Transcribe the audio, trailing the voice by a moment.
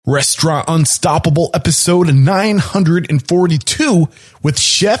Restaurant Unstoppable episode 942 with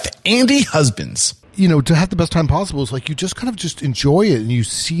Chef Andy Husbands. You know, to have the best time possible is like you just kind of just enjoy it and you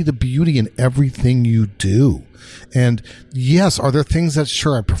see the beauty in everything you do. And yes, are there things that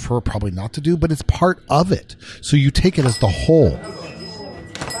sure I prefer probably not to do, but it's part of it. So you take it as the whole.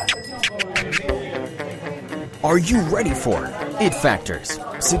 Are you ready for it factors,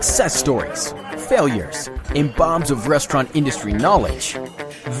 success stories, failures, and bombs of restaurant industry knowledge?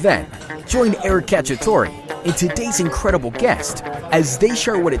 Then, join Eric Cacciatore and today's incredible guest as they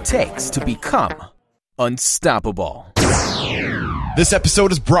share what it takes to become unstoppable. This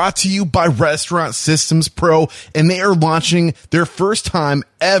episode is brought to you by Restaurant Systems Pro, and they are launching their first time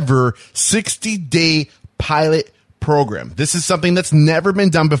ever 60-day pilot program. This is something that's never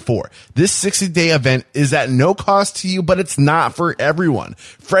been done before. This 60-day event is at no cost to you, but it's not for everyone.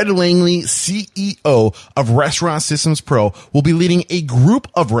 Fred Langley, CEO of Restaurant Systems Pro, will be leading a group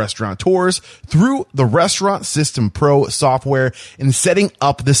of restaurateurs through the Restaurant System Pro software and setting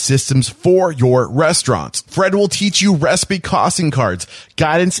up the systems for your restaurants. Fred will teach you recipe costing cards,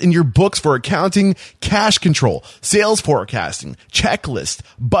 guidance in your books for accounting, cash control, sales forecasting, checklist,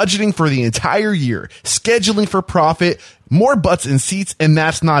 budgeting for the entire year, scheduling for profit, more butts and seats, and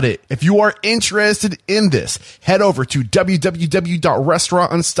that's not it. If you are interested in this, head over to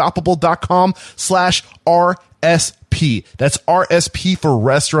www.restaurantunstoppable.com/RSP. That's RSP for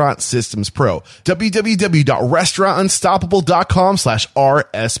Restaurant Systems Pro.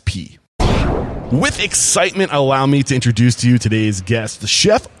 www.restaurantunstoppable.com/RSP. With excitement, allow me to introduce to you today's guest, the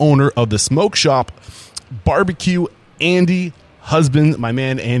chef owner of the Smoke Shop Barbecue, Andy Husband. My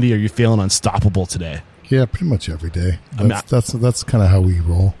man, Andy, are you feeling unstoppable today? Yeah, pretty much every day. That's kind of how we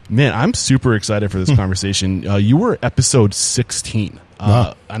roll. Man, I'm super excited for this conversation. You were episode 16.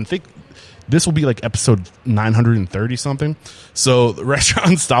 Wow. I think this will be like episode 930 something. So the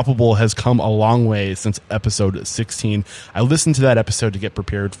Restaurant Unstoppable has come a long way since episode 16. I listened to that episode to get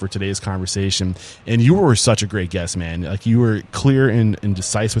prepared for today's conversation, and you were such a great guest, man. Like, you were clear and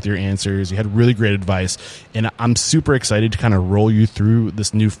decisive with your answers. You had really great advice, and I'm super excited to kind of roll you through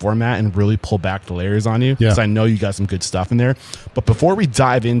this new format and really pull back the layers on you, because I know you got some good stuff in there. But before we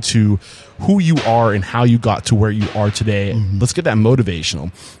dive into who you are and how you got to where you are today, let's get that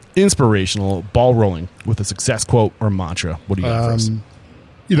motivational, inspirational ball rolling with a success quote or mantra. What do you got for us?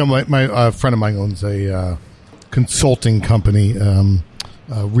 You know, my friend of mine owns a consulting company,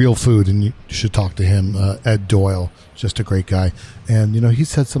 Real Food, and you should talk to him. Ed Doyle, just a great guy. And, you know, he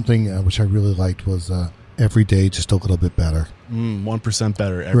said something which I really liked was every day just a little bit better. 1%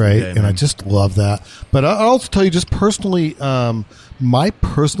 better every day. And man, I just love that. But I'll also tell you just personally, my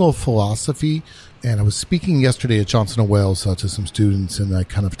personal philosophy, and I was speaking yesterday at Johnson & Wales to some students, and I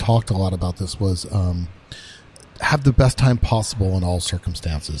kind of talked a lot about this, was have the best time possible in all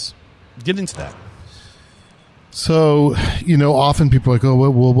circumstances. Get into that. So, you know, often people are like, oh,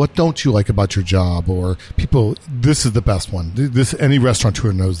 well, what don't you like about your job? Or people, this is the best one. This, any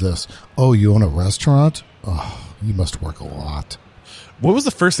restaurateur knows this. Oh, you own a restaurant? Oh, you must work a lot. What was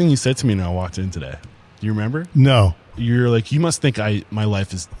the first thing you said to me when I walked in today? Do you remember? No. You're like, you must think my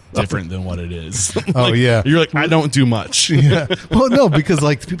life is different than what it is. Like, oh, yeah. You're like, I don't do much. Yeah. Well, no, because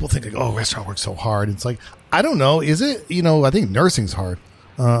like people think like, oh, restaurant work so hard. It's like, I don't know. Is it? You know, I think nursing's hard.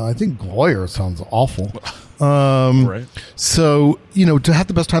 I think lawyer sounds awful. Right. So, you know, to have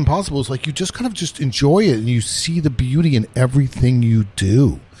the best time possible is like you just kind of just enjoy it and you see the beauty in everything you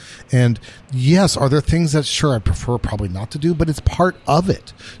do. And yes, are there things that sure I prefer probably not to do, but it's part of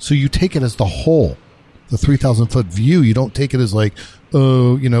it. So you take it as the whole. The 3,000-foot view. You don't take it as like,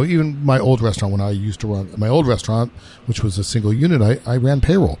 oh, you know, even my old restaurant, when I used to run my old restaurant, which was a single unit, I ran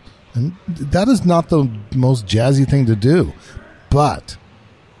payroll. And that is not the most jazzy thing to do. But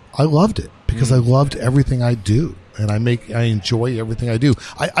I loved it because I loved everything I do. And I enjoy everything I do.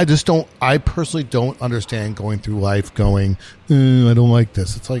 I personally don't understand going through life going, I don't like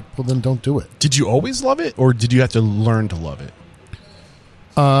this. It's like, well, then don't do it. Did you always love it, or did you have to learn to love it?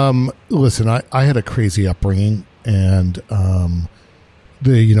 Listen, I had a crazy upbringing, and I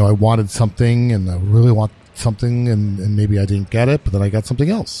wanted something, and I really want something, and maybe I didn't get it, but then I got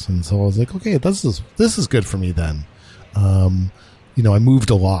something else, and so I was like, okay, this is good for me then. I moved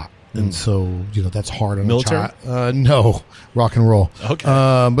a lot, and so that's hard on military. A child. No, rock and roll.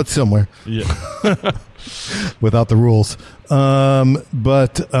 Okay, but similar. Yeah, without the rules. I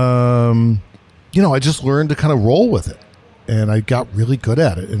just learned to kind of roll with it. And I got really good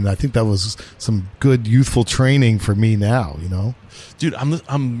at it, and I think that was some good youthful training for me now. Dude,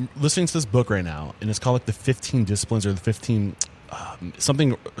 I'm listening to this book right now, and it's called like the 15 Disciplines or the 15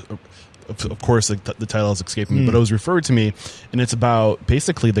 something of course, like the title is escaping me, but it was referred to me, and it's about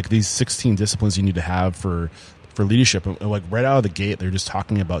basically like these 16 disciplines you need to have for leadership. And like right out of the gate, they're just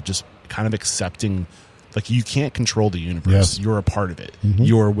talking about just kind of accepting, like you can't control the universe. You're a part of it.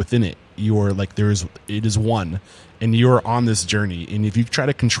 You're within it. You're like it is one, and you're on this journey. And if you try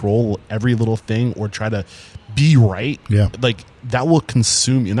to control every little thing or try to be right, like that will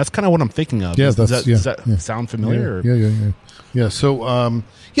consume you. And that's kind of what I'm thinking of. Does that sound familiar? Yeah. So,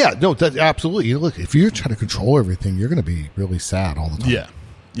 no, that absolutely. Look, if you're trying to control everything, you're going to be really sad all the time. Yeah.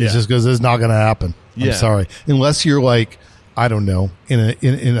 It's just because it's not going to happen. I'm sorry, unless you're like, I don't know,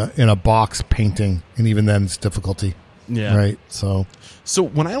 in a box painting, and even then it's difficulty. Yeah. Right. So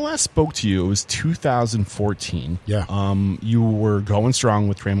when I last spoke to you, it was 2014. Yeah. You were going strong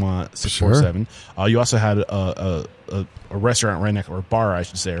with Tremont 647. Sure. You also had a restaurant right next, or a bar, I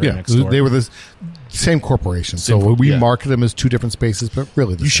should say, right next door. They were the same corporation. So we marketed them as two different spaces, but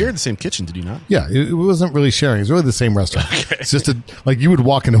really you shared the same kitchen, did you not? Yeah. It wasn't really sharing. It was really the same restaurant. Okay. It's just like you would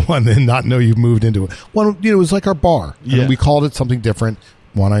walk into one and not know you've moved into it. One, it was like our bar. And we called it something different.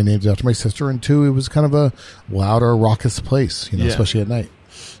 One, I named it after my sister, and two, it was kind of a louder, raucous place, especially at night.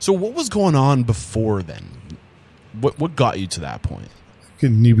 So what was going on before then? What got you to that point?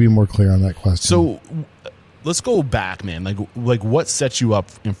 Can you be more clear on that question? So let's go back, man. Like what sets you up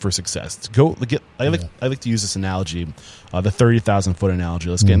for success? I like to use this analogy, the 30,000 foot analogy.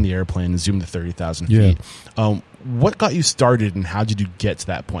 Let's get in the airplane and zoom to 30,000 feet. What got you started, and how did you get to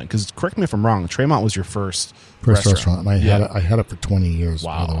that point? Because correct me if I'm wrong, Tremont was your first restaurant. And I had it for 20 years.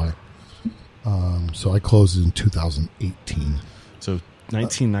 Wow. By the way. So I closed it in 2018. So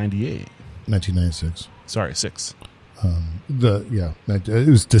 1998. 1996. Sorry, 6. It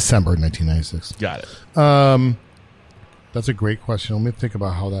was December 1996. Got it. That's a great question. Let me think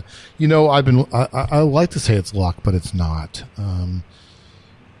about how that. I like to say it's luck, but it's not.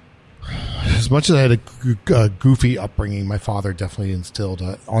 As much as I had a goofy upbringing, my father definitely instilled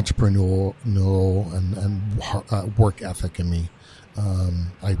entrepreneurial and work ethic in me.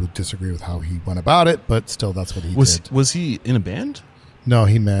 I would disagree with how he went about it, but still, that's what he did. Was he in a band? No,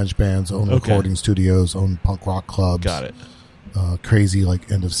 he managed bands, owned recording studios, owned punk rock clubs. Got it. Crazy,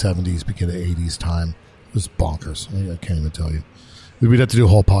 like end of 70s, beginning of 80s time. It was bonkers. I can't even tell you. We'd have to do a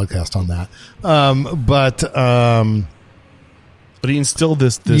whole podcast on that. But he instilled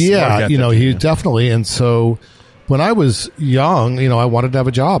this. Yeah, he definitely. And so when I was young, I wanted to have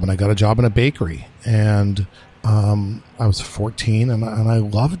a job, and I got a job in a bakery. And I was 14, and I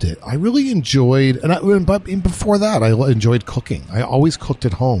loved it. I really enjoyed, but before that, I enjoyed cooking. I always cooked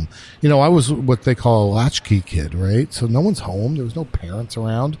at home. I was what they call a latchkey kid, right? So no one's home. There was no parents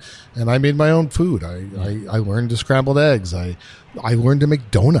around, and I made my own food. I learned to scramble eggs. I learned to make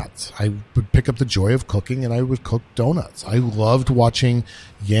donuts. I would pick up the joy of cooking, and I would cook donuts. I loved watching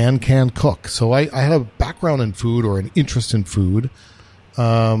Yan Can cook. So I had a background in food, or an interest in food.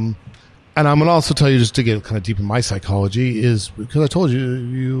 And I'm going to also tell you, just to get kind of deep in my psychology, is because I told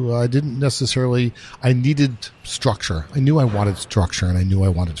you I didn't necessarily, I needed structure. I knew I wanted structure, and I knew I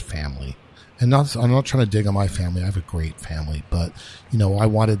wanted family. And I'm not trying to dig on my family. I have a great family, but I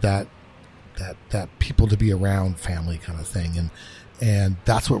wanted that people to be around family kind of thing. And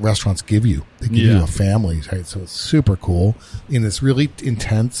that's what restaurants give you. They give you a family, right? So it's super cool in this really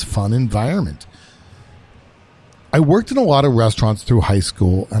intense, fun environment. I worked in a lot of restaurants through high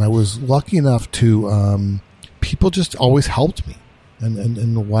school, and I was lucky enough to people just always helped me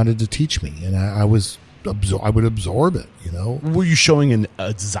and wanted to teach me, and I would absorb it. Were you showing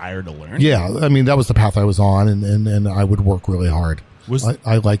a desire to learn? Yeah, I mean that was the path I was on, and I would work really hard.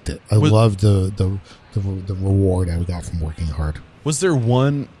 I liked it. I loved the reward I got from working hard. Was there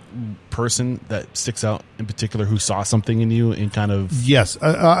one person that sticks out in particular who saw something in you and kind of? Yes,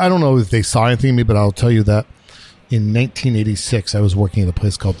 I don't know if they saw anything in me, but I'll tell you that. In 1986, I was working at a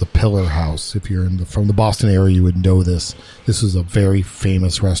place called the Pillar House. If you're from the Boston area, you would know this. This was a very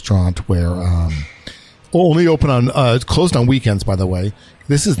famous restaurant where only open on it's closed on weekends, by the way.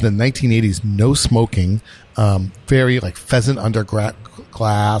 This is the 1980s, no smoking, very like pheasant under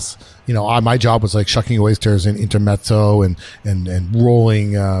glass. My job was like shucking oysters and intermezzo and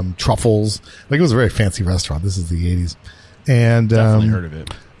rolling truffles. Like it was a very fancy restaurant. This is the 80s, and definitely heard of it.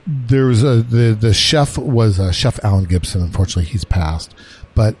 There was the chef was Chef Alan Gibson. Unfortunately, he's passed.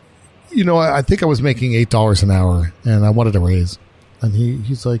 But I think I was making $8 an hour, and I wanted a raise. And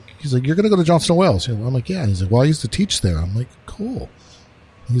he's like, you're going to go to Johnson & Wales? I'm like, yeah. And he's like, well, I used to teach there. I'm like, cool.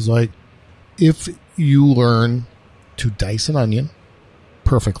 He's like, if you learn to dice an onion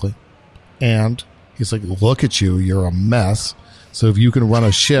perfectly, and he's like, look at you, you're a mess. So if you can run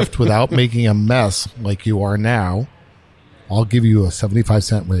a shift without making a mess like you are now, I'll give you a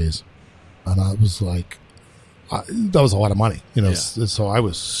 75-cent raise. And I was like, that was a lot of money, you know. Yeah. So I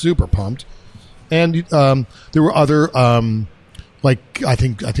was super pumped. And there were other, like I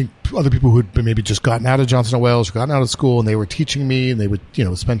think other people who'd been maybe just gotten out of Johnson & Wales, or gotten out of school, and they were teaching me, and they would, you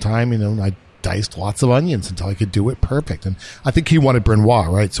know, spend time, you know, and I diced lots of onions until I could do it perfect. And I think he wanted Brunoise,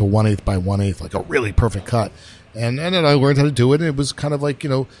 right? So 1/8 by 1/8, like a really perfect cut. And then I learned how to do it, and it was kind of like, you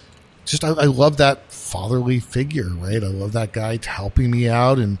know, just I love that fatherly figure, right? I love that guy helping me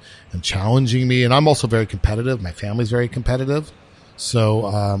out and challenging me. And I'm also very competitive. My family's very competitive. So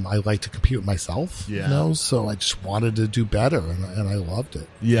I like to compete with myself, Yeah. you know? So I just wanted to do better, and I loved it.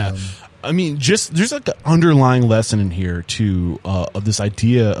 Yeah. I mean, just there's like an underlying lesson in here too, of this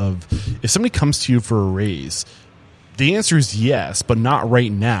idea of if somebody comes to you for a raise, the answer is yes, but not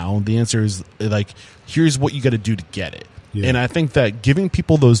right now. The answer is like, here's what you got to do to get it. Yeah. And I think that giving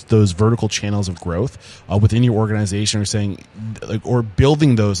people those vertical channels of growth within your organization, or saying like, or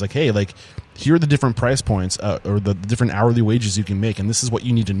building those, like, hey, like, here are the different price points or the different hourly wages you can make, and this is what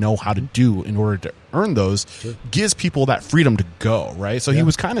you need to know how to do in order to earn those, gives people that freedom to go, right? So he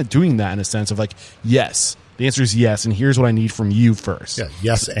was kind of doing that in a sense of like, yes, the answer is yes, and here's what I need from you first. Yeah,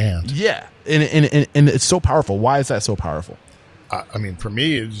 yes, and. Yeah, and it's so powerful. Why is that so powerful? I mean, for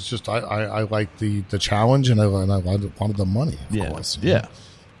me, it's just I like the challenge, and I wanted the money, of course. You know? Yeah.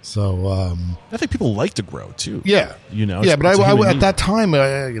 So I think people like to grow too. yeah, You know, yeah. it's- But it's a I human at need. that time,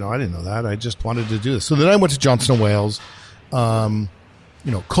 you know, I didn't know that. I just wanted to do this. So then I went to Johnson & Wales, you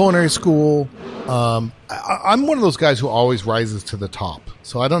know, culinary school. I'm one of those guys who always rises to the top.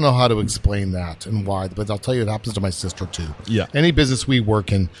 So I don't know how to explain that and why, but I'll tell you, it happens to my sister too. Yeah. Any business we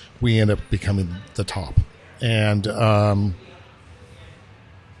work in, we end up becoming the top. And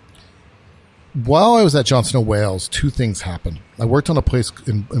while I was at Johnson & Wales, two things happened. I worked on a place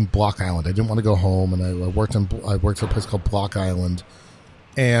in Block Island. I didn't want to go home, and I worked at a place called Block Island.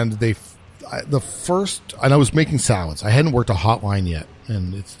 And I was making salads. I hadn't worked a hotline yet,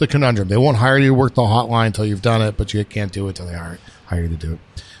 and it's the conundrum. They won't hire you to work the hotline until you've done it, but you can't do it until they hire you to do it.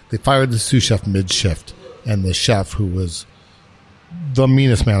 They fired the sous chef mid-shift, and the chef, who was the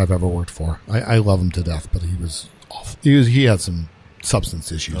meanest man I've ever worked for. I love him to death, but he was awful. He had some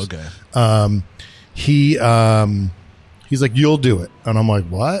substance issues. Okay. He's like, you'll do it. And I'm like,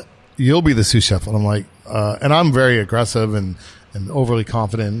 what? You'll be the sous chef. And I'm like, and I'm very aggressive and overly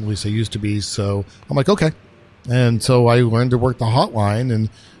confident, at least I used to be. So I'm like, okay. And so I learned to work the hotline and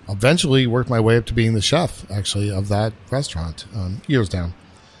eventually worked my way up to being the chef, actually, of that restaurant, years down.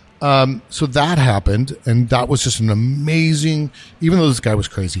 So that happened, and that was just an amazing, even though this guy was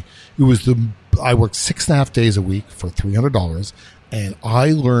crazy, I worked 6.5 days a week for $300, and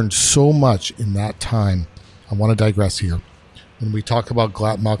I learned so much in that time. I want to digress here. When we talk about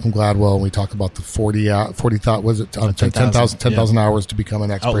Malcolm Gladwell, and we talk about the 10,000 hours to become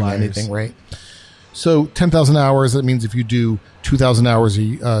an expert Outliers. in anything, right? So 10,000 hours, that means if you do 2,000 hours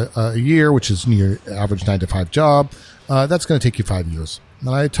a year, which is your average 9-to-5 job, that's going to take you 5 years. And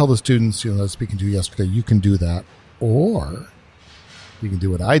I tell the students, you know, I was speaking to yesterday, you can do that, or you can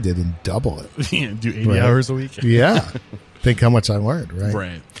do what I did and double it. Do 80 Right. hours a week. Yeah. Think how much I learned, right?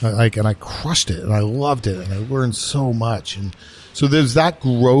 Right. And I crushed it, and I loved it, and I learned so much. And so there's that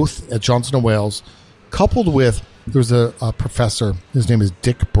growth at Johnson & Wales, coupled with there's a professor, his name is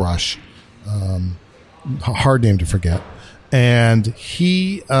Dick Brush, hard name to forget, and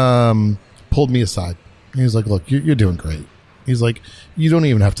he pulled me aside. He was like, look, you're doing great. He's like, you don't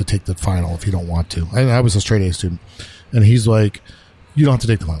even have to take the final if you don't want to. And I was a straight A student. And he's like, you don't have to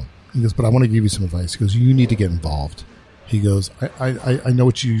take the final. He goes, but I want to give you some advice. He goes, you need to get involved. He goes, I know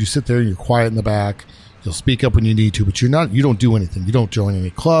what you sit there and you're quiet in the back. You'll speak up when you need to, but you don't do anything. You don't join any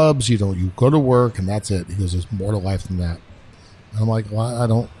clubs. You go to work and that's it. He goes, there's more to life than that. And I'm like, well, I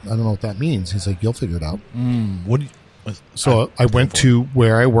don't know what that means. He's like, you'll figure it out. What do you, So I went to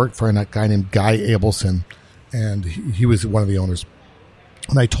where I worked for a guy named Guy Abelson, and he was one of the owners.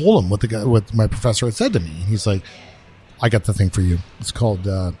 And I told him what my professor had said to me. And he's like, I got the thing for you. It's called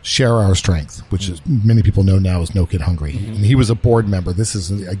Share Our Strength, which is many people know now as No Kid Hungry. Mm-hmm. And he was a board member. This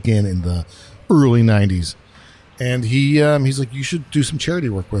is, again, in the early 90s. And he's like, you should do some charity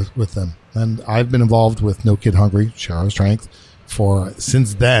work with them. And I've been involved with No Kid Hungry, Share Our Strength,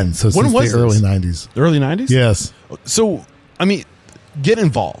 since then. So When since was the early this? 90s. The early 90s? Yes. So, I mean, get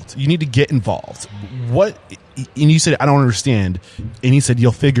involved. You need to get involved. What, and you said, I don't understand. And he said,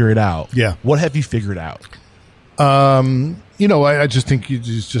 you'll figure it out. Yeah. What have you figured out? I just think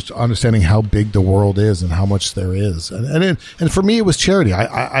just understanding how big the world is and how much there is. And for me, it was charity.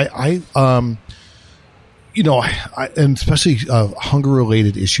 And especially hunger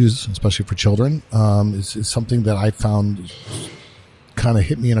related issues, especially for children, is something that I found kind of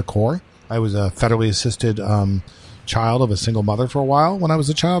hit me in a core. I was a federally assisted child of a single mother for a while when I was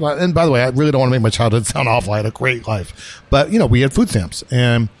a child. And by the way, I really don't want to make my childhood sound awful. I had a great life. But, we had food stamps.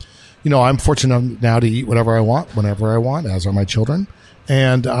 And, I'm fortunate now to eat whatever I want, whenever I want, as are my children.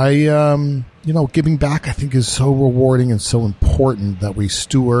 And I, giving back, I think, is so rewarding and so important that we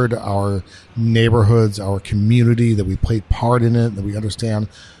steward our neighborhoods, our community, that we play part in it, that we understand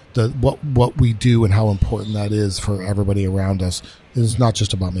what we do and how important that is for everybody around us. It's not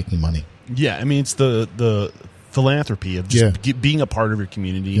just about making money. Yeah, I mean, it's the philanthropy of just being a part of your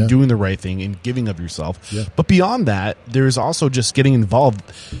community and doing the right thing and giving of yourself. Yeah. But beyond that, there's also just getting involved.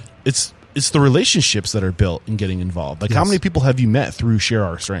 It's the relationships that are built in getting involved. Like, how many people have you met through Share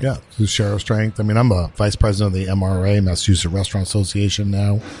Our Strength? Yeah, through Share Our Strength. I mean, I'm a vice president of the MRA, Massachusetts Restaurant Association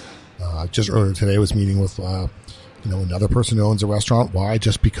now. Just earlier today, I was meeting with another person who owns a restaurant. Why?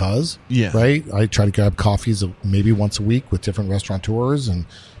 Just because. Yeah. Right? I try to grab coffees maybe once a week with different restaurateurs and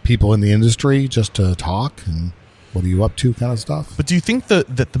people in the industry just to talk and what are you up to kind of stuff. But do you think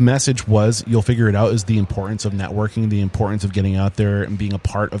that the message was, you'll figure it out, is the importance of networking, the importance of getting out there and being a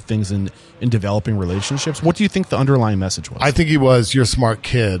part of things in developing relationships? What do you think the underlying message was? I think it was, you're a smart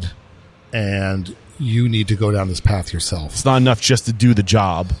kid and you need to go down this path yourself. It's not enough just to do the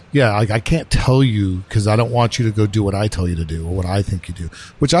job. Yeah, I can't tell you because I don't want you to go do what I tell you to do or what I think you do,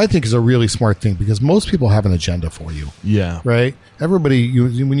 which I think is a really smart thing because most people have an agenda for you. Yeah. Right? Everybody,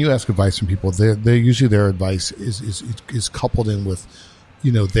 when you ask advice from people, they usually their advice is coupled in with,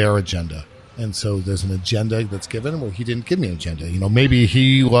 their agenda. And so there's an agenda that's given where he didn't give me an agenda. Maybe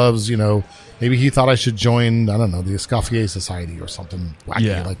he loves, maybe he thought I should join, I don't know, the Escoffier Society or something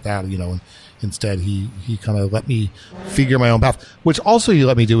wacky like that, and instead he kind of let me figure my own path, which also he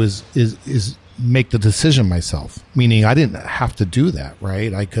let me do is make the decision myself, meaning I didn't have to do that,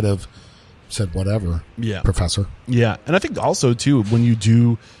 right? I could have said whatever, professor. Yeah. And I think also, too, when you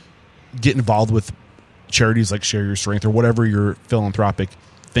do get involved with charities like Share Your Strength or whatever your philanthropic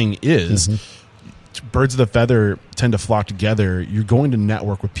thing is, birds of the feather tend to flock together. You're going to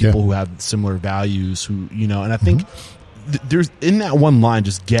network with people who have similar values, who, and I think there's in that one line,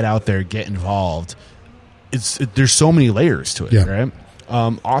 just get out there, get involved. There's so many layers to it, right?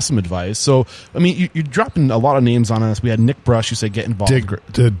 Awesome advice. So, I mean, you're dropping a lot of names on us. We had Nick Brush who said get involved.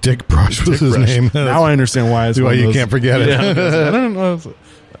 Dick Brush was his name. Now I understand why. Why you can't forget it. I don't know.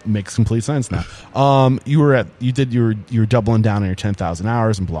 Makes complete sense now. You were doubling down on your 10,000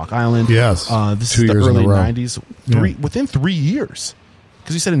 hours in Block Island. Yes. This is the early 90s. Within 3 years.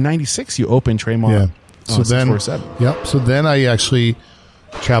 Because you said in 96 you opened Tremont. So then I actually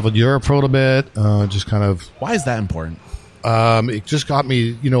traveled Europe for a little bit. Just kind of. Why is that important? It just got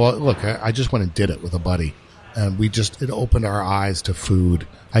me, look, I just went and did it with a buddy and it opened our eyes to food.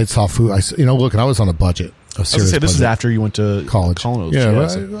 I saw food. Look, and I was on a budget. This is after you went to college. It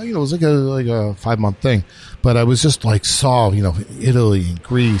was like a 5-month thing, but I was just saw, Italy and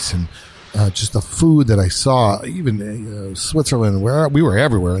Greece and, just the food that I saw, even Switzerland, where we were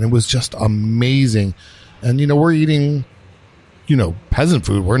everywhere. And it was just amazing. And, we're eating, peasant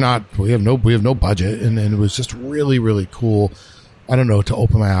food. We have no budget. And it was just really, really cool. I don't know, to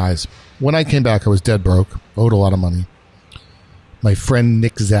open my eyes. When I came back, I was dead broke, owed a lot of money. My friend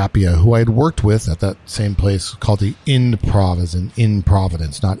Nick Zappia, who I had worked with at that same place called the Improv, as in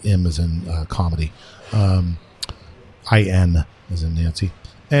Providence, not M as in comedy. IN as in Nancy.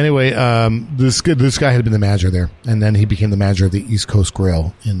 Anyway, this guy had been the manager there, and then he became the manager of the East Coast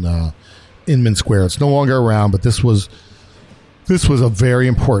Grill in Inman Square. It's no longer around, but this was a very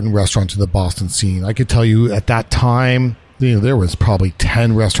important restaurant to the Boston scene. I could tell you at that time, there was probably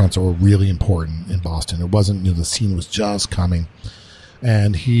 10 restaurants that were really important in Boston. It wasn't, the scene was just coming.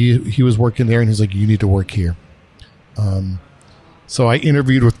 And he was working there, and he's like, you need to work here. So I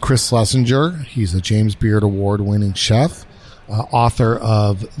interviewed with Chris Schlesinger. He's a James Beard Award-winning chef, author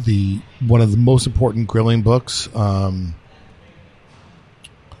of one of the most important grilling books. And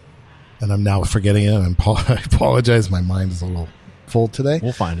I'm now forgetting it. And I apologize. My mind is a little full today.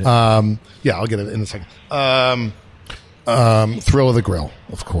 We'll find it. I'll get it in a second. Thrill of the Grill,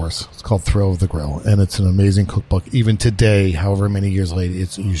 of course. It's called Thrill of the Grill, and it's an amazing cookbook. Even today, however many years later,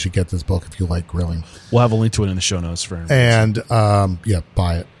 you should get this book if you like grilling. We'll have a link to it in the show notes for everybody. And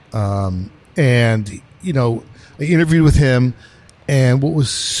buy it. And I interviewed with him, and what was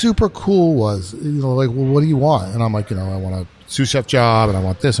super cool was, well, what do you want? And I'm like, I want a sous chef job, and I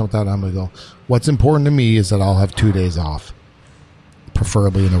want this, I want that. And I'm going to go, what's important to me is that I'll have 2 days off,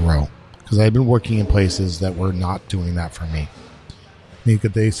 preferably in a row. Because I've been working in places that were not doing that for me.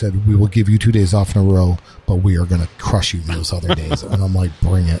 They said, we will give you 2 days off in a row, but we are going to crush you those other days. And I'm like,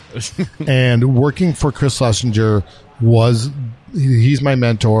 bring it. And working for Chris Schlesinger he's my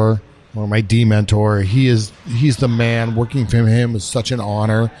mentor. or my D mentor. He's the man. Working for him is such an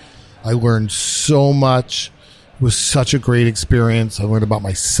honor. I learned so much. It was such a great experience. I learned about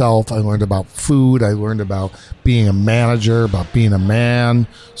myself. I learned about food. I learned about being a manager, about being a man.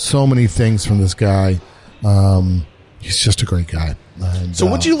 So many things from this guy. He's just a great guy. And, so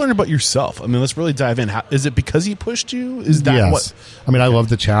what did you learn about yourself? I mean, let's really dive in. Is it because he pushed you? Is that yes. what? I mean, I love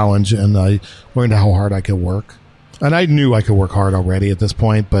the challenge, and I learned how hard I could work. And I knew I could work hard already at this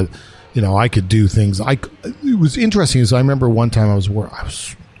point, but, I could do things. It was interesting. So I remember one time I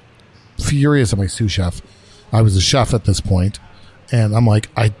was furious at my sous chef. I was a chef at this point, and I'm like,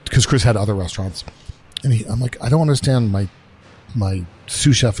 because Chris had other restaurants, and I'm like, I don't understand my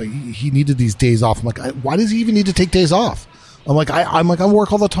sous chef. He needed these days off. I'm like, why does he even need to take days off? I'm like, I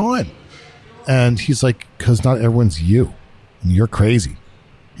work all the time, and he's like, because not everyone's you, and you're crazy.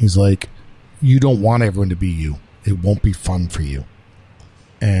 He's like, you don't want everyone to be you. It won't be fun for you,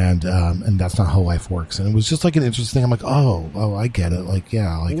 and that's not how life works. And it was just like an interesting thing. I'm like, oh, I get it. Like,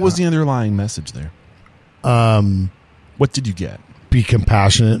 yeah. Like, what was the underlying message there? What did you get? Be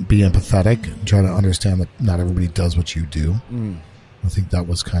compassionate, be empathetic, and try to understand that not everybody does what you do. I think that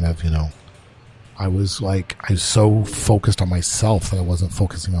was kind of, I was so focused on myself that I wasn't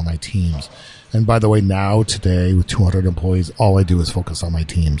focusing on my teams. And by the way, now, today, with 200 employees, all I do is focus on my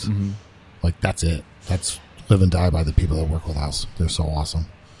teams. Mm-hmm. Like, that's it. That's live and die by the people that work with us. They're so awesome.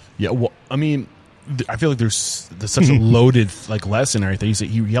 Yeah, well, I mean, I feel like there's such a loaded lesson and everything. You said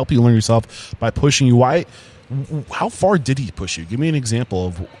he helped you learn yourself by pushing you. Why? How far did he push you? Give me an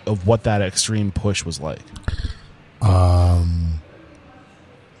example of what that extreme push was like.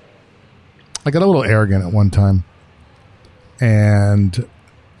 I got a little arrogant at one time, and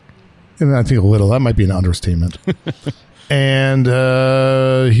I think a little, that might be an understatement. And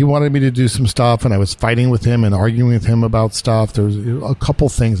he wanted me to do some stuff, and I was fighting with him and arguing with him about stuff. There was a couple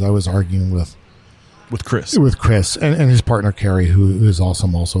things I was arguing with Chris. With Chris and his partner, Carrie, who is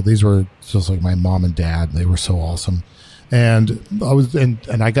awesome also. These were just like my mom and dad. They were so awesome. And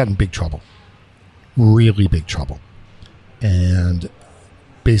I got in big trouble. Really big trouble. And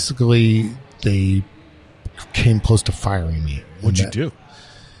basically, they came close to firing me. What'd you do?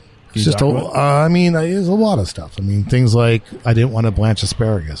 It's just, I mean, there's a lot of stuff. I mean, things like I didn't want to blanch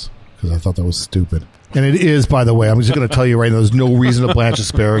asparagus because I thought that was stupid. And it is, by the way. I'm just going to tell you right now, there's no reason to blanch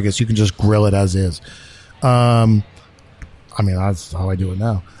asparagus. You can just grill it as is. I mean, that's how I do it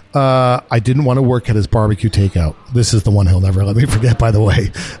now. I didn't want to work at his barbecue takeout. This is the one he'll never let me forget, by the way.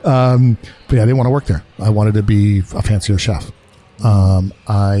 But yeah, I didn't want to work there. I wanted to be a fancier chef.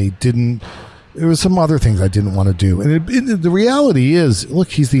 There was some other things I didn't want to do. And the reality is,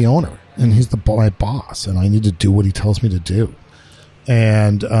 look, he's the owner and he's my boss, and I need to do what he tells me to do.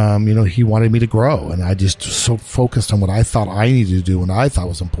 And, he wanted me to grow, and I just was so focused on what I thought I needed to do and I thought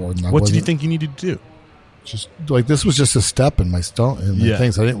was important. What did you think you needed to do? Just like, this was just a step in my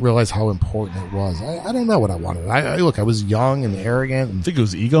things. I didn't realize how important it was. I don't know what I wanted. I was young and arrogant. I think it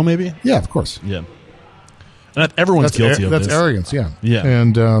was ego, maybe? Yeah, of course. Yeah. And everyone's guilty of this. That's arrogance, yeah. Yeah.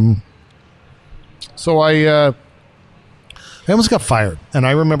 And, so I almost got fired. And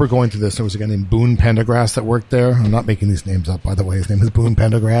I remember going to this. There was a guy named Boone Pendergrass that worked there. I'm not making these names up, by the way. His name is Boone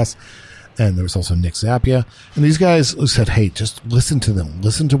Pendergrass. And there was also Nick Zappia. And these guys said, hey, just listen to them.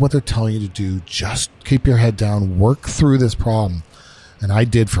 Listen to what they're telling you to do. Just keep your head down. Work through this problem. And I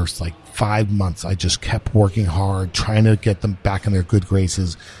did for like 5 months. I just kept working hard, trying to get them back in their good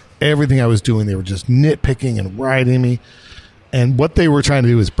graces. Everything I was doing, they were just nitpicking and riding me. And what they were trying to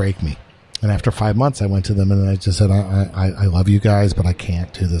do is break me. And after 5 months, I went to them and I just said, I love you guys, but I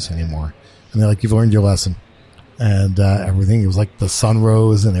can't do this anymore. And they're like, you've learned your lesson. And everything, it was like the sun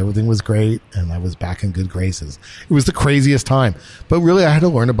rose and everything was great. And I was back in good graces. It was the craziest time. But really, I had to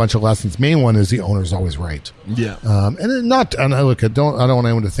learn a bunch of lessons. Main one is the owner's always right. Yeah. And I don't want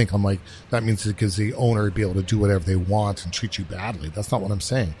anyone to think I'm like, that means because the owner would be able to do whatever they want and treat you badly. That's not what I'm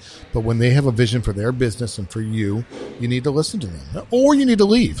saying. But when they have a vision for their business and for you, you need to listen to them. Or you need to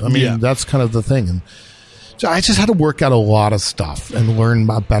leave. I mean, That's kind of the thing. And so I just had to work out a lot of stuff and learn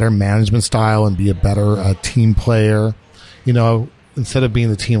a better management style and be a better team player. Instead of being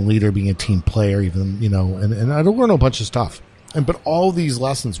the team leader, being a team player, even, and I had to learn a bunch of stuff. But all these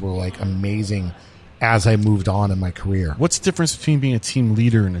lessons were like amazing as I moved on in my career. What's the difference between being a team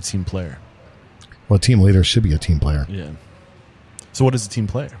leader and a team player? Well, a team leader should be a team player. Yeah. So what is a team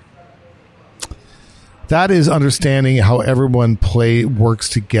player? That is understanding how everyone works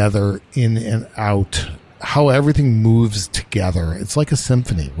together in and out, how everything moves together. It's like a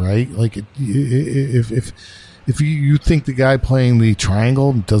symphony, right? Like if you think the guy playing the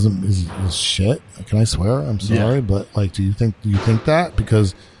triangle is shit, can I swear? I'm sorry, but like, do you think that?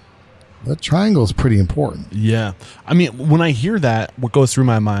 Because that triangle is pretty important. Yeah. I mean, when I hear that, what goes through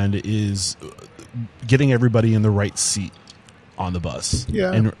my mind is getting everybody in the right seat on the bus.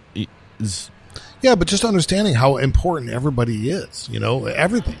 Yeah. And Yeah, but just understanding how important everybody is,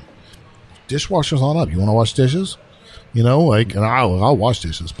 everything. Dishwasher's on up. You want to wash dishes? And I'll wash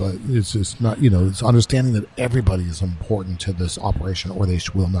dishes, but it's just not, it's understanding that everybody is important to this operation or they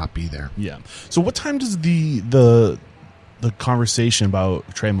will not be there. Yeah. So what time does the conversation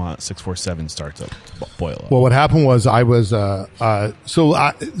about Tremont 647 start to boil up? Well, what happened was I was, so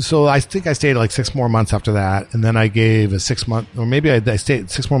I think I stayed like 6 more months after that. And then I gave a 6 month, or maybe I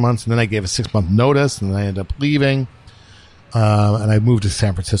stayed 6 more months and then I gave a 6 month notice and then I ended up leaving. And I moved to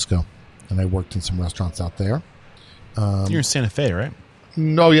San Francisco and I worked in some restaurants out there. You're in Santa Fe, right?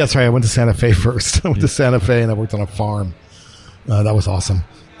 No, yes, right. I went to Santa Fe first. I went to Santa Fe and I worked on a farm. That was awesome.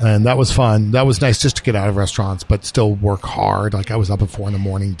 And that was fun. That was nice just to get out of restaurants, but still work hard. Like I was up at 4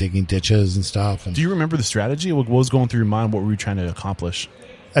 a.m. digging ditches and stuff. And do you remember the strategy? What was going through your mind? What were you trying to accomplish?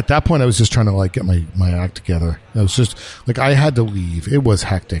 At that point, I was just trying to get my act together. I was just I had to leave. It was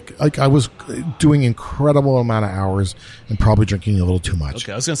hectic. I was doing incredible amount of hours and probably drinking a little too much.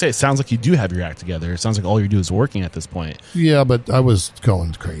 Okay, I was going to say, it sounds like you do have your act together. It sounds like all you do is working at this point. Yeah, but I was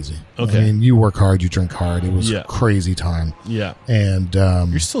going crazy. Okay. I mean, you work hard, you drink hard. It was a crazy time. Yeah. And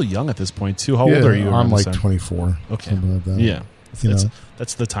you're still young at this point, too. How old are you? I'm like 24. Okay. Something like that. Yeah.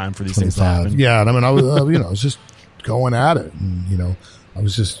 That's the time for these things to happen. Yeah, and I mean, I was, I was just going at it. And, I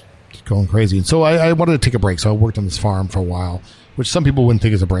was just going crazy. And so I wanted to take a break. So I worked on this farm for a while, which some people wouldn't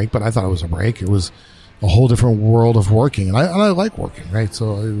think is a break, but I thought it was a break. It was a whole different world of working. And I like working, right?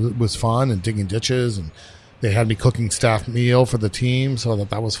 So it was fun and digging ditches. And they had me cooking staff meal for the team. So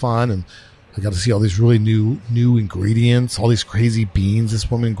that was fun. And I got to see all these really new ingredients, all these crazy beans this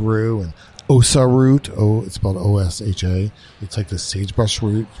woman grew. And Osa root. It's spelled O-S-H-A. It's like this sagebrush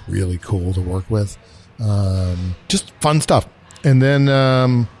root. Really cool to work with. Just fun stuff. And then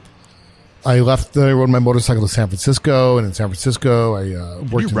I rode my motorcycle to San Francisco, and in San Francisco, I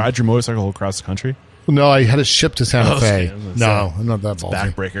worked. Did you ride your motorcycle across the country? No, I had a ship to Santa Fe. No, I'm not that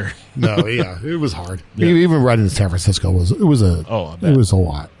ballsy. Backbreaker. No, yeah, it was hard. Even riding to San Francisco was a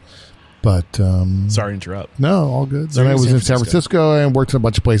lot. But sorry to interrupt. No, all good. Then I was in San Francisco and worked in a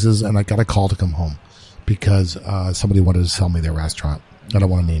bunch of places, and I got a call to come home because somebody wanted to sell me their restaurant. I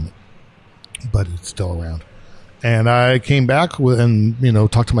don't want to name it, but it's still around. And I came back and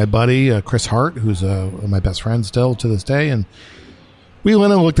talked to my buddy, Chris Hart, who's my best friend still to this day. And we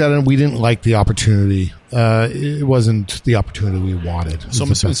went and looked at it and we didn't like the opportunity. It wasn't the opportunity we wanted. So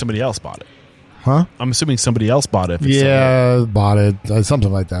I'm assuming somebody else bought it. Huh? I'm assuming somebody else bought it. Bought it.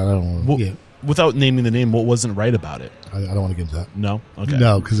 Something like that. I don't know. Well, without naming the name, what wasn't right about it? I don't want to get into that. No? Okay.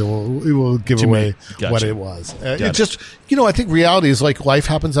 No, because it will give away what it was. It just, I think reality is like life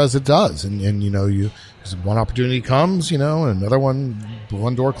happens as it does. And one opportunity comes, and another one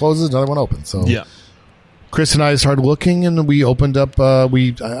door closes, another one opens. So Chris and I started looking and we opened up,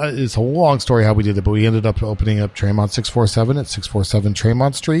 it's a long story how we did it, but we ended up opening up Tremont 647 at 647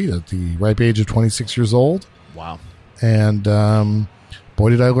 Tremont Street at the ripe age of 26 years old. Wow. And,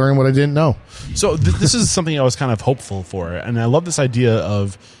 boy, did I learn what I didn't know. So this is something I was kind of hopeful for. And I love this idea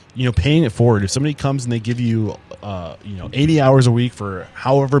of, paying it forward. If somebody comes and they give you, 80 hours a week for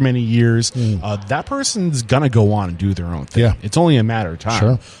however many years, that person's going to go on and do their own thing. Yeah. It's only a matter of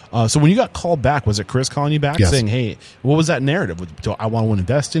time. Sure. So when you got called back, was it Chris calling you back saying, hey, what was that narrative? Do I want to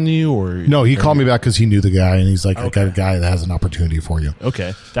invest in you? Or no, he called me back because he knew the guy and he's like, I got a guy that has an opportunity for you.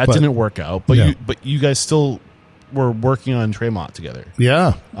 Okay. That didn't work out, but you guys still were working on Tremont together.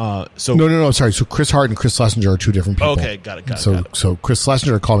 Yeah. So No. Sorry. So Chris Hart and Chris Schlesinger are two different people. Okay. Got it. So Chris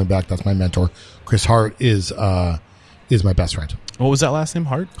Schlesinger called me back. That's my mentor. Chris Hart is my best friend. What was that last name?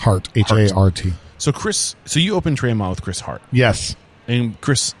 Hart? Hart. H-A-R-T. So you opened Tremont with Chris Hart. Yes. And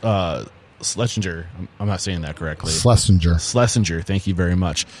Chris Schlesinger, I'm not saying that correctly. Schlesinger. Thank you very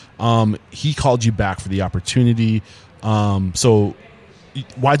much. He called you back for the opportunity. So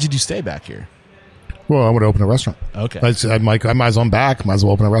why did you stay back here? Well, I want to open a restaurant. Okay. I might as well back. Might as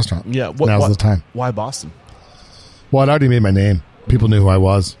well open a restaurant. Yeah. Now's the time. Why Boston? Well, I'd already made my name. People knew who I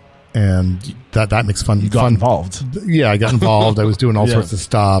was. And that makes fun. You got involved. Yeah, I got involved. I was doing all sorts of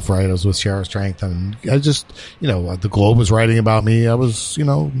stuff, right? I was with Sierra Strength. And I just, the Globe was writing about me. I was,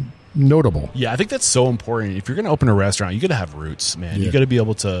 notable. Yeah, I think that's so important. If you're going to open a restaurant, you got to have roots, man. Yeah. You got to be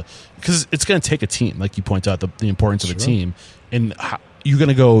able to, because it's going to take a team, like you point out, the importance of a team. And you're going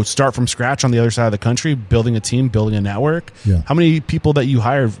to go start from scratch on the other side of the country, building a team, building a network. Yeah. How many people that you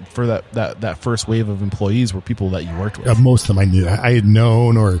hired for that first wave of employees were people that you worked with? Most of them I knew. I had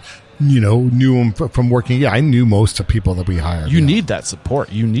known or knew them from working. Yeah, I knew most of the people that we hired. You need that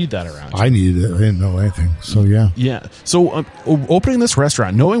support. You need that around you. I needed it. I didn't know anything. So, yeah. Yeah. So, opening this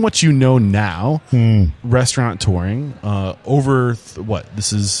restaurant, knowing what you know now, restaurant touring, over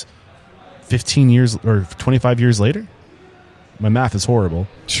this is 15 years or 25 years later? My math is horrible.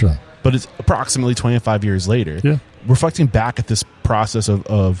 Sure. But it's approximately 25 years later. Yeah. Reflecting back at this process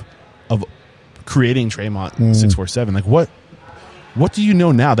of creating Tremont 647, like what do you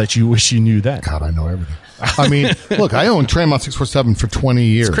know now that you wish you knew then? God, I know everything. I mean, look, I owned Tremont 647 for 20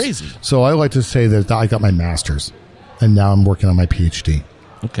 years. It's crazy. So I like to say that I got my master's, and now I'm working on my PhD.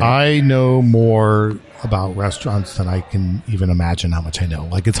 Okay. I know more about restaurants than I can even imagine how much I know.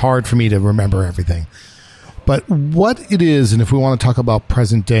 Like, it's hard for me to remember everything. But what it is, and if we want to talk about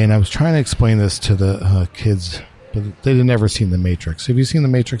present day, and I was trying to explain this to the kids, but they'd never seen The Matrix. Have you seen The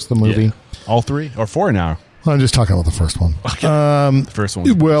Matrix, the movie? Yeah. All 3 or 4 now? I'm just talking about the first one. Okay. The first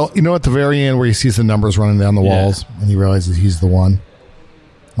one. Well, at the very end where he sees the numbers running down the walls and he realizes he's the one.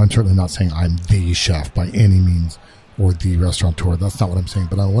 I'm certainly not saying I'm the chef by any means or the restaurateur. That's not what I'm saying.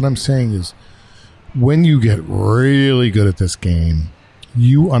 But what I'm saying is when you get really good at this game,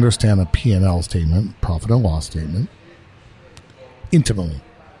 you understand a P&L statement, profit and loss statement, intimately.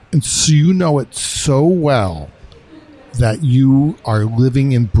 And so you know it so well that you are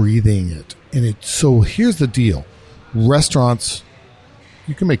living and breathing it. And so here's the deal. Restaurants,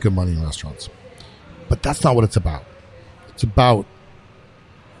 you can make good money in restaurants, but that's not what it's about. It's about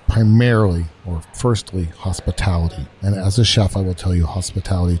primarily or firstly hospitality. And as a chef, I will tell you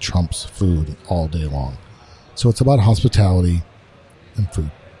hospitality trumps food all day long. So it's about hospitality and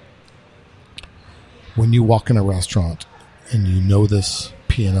food. When you walk in a restaurant and you know this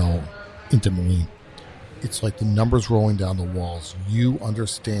P&L intimately, it's like the numbers rolling down the walls. You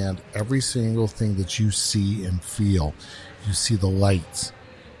understand every single thing that you see and feel. You see the lights.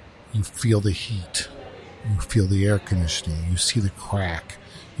 You feel the heat. You feel the air conditioning. You see the crack.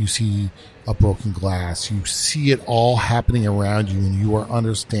 You see a broken glass. You see it all happening around you, and you are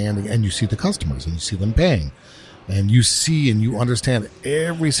understanding. And you see the customers, and you see them paying. And you see and you understand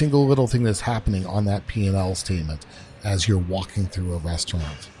every single little thing that's happening on that P&L statement as you're walking through a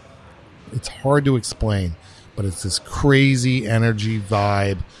restaurant. It's hard to explain, but it's this crazy energy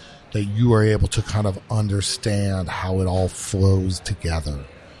vibe that you are able to kind of understand how it all flows together.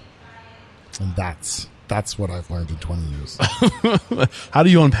 And that's what I've learned in 20 years. How do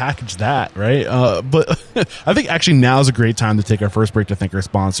you unpackage that, right? But I think actually now is a great time to take our first break to thank our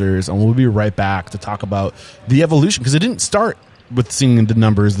sponsors, and we'll be right back to talk about the evolution, because it didn't start with seeing the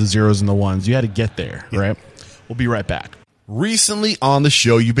numbers, the zeros and the ones. You had to get there, right? We'll be right back. Recently on the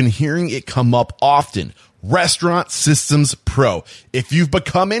show, you've been hearing it come up often. Restaurant Systems Pro. If you've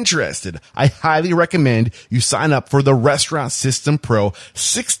become interested, I highly recommend you sign up for the Restaurant System Pro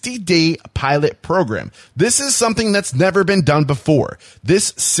 60-day pilot program. This is something that's never been done before.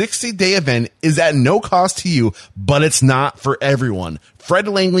 This 60-day event is at no cost to you, but it's not for everyone. Fred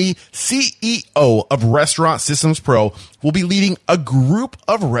Langley, CEO of Restaurant Systems Pro, will be leading a group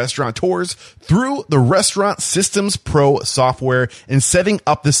of restaurateurs through the Restaurant Systems Pro software and setting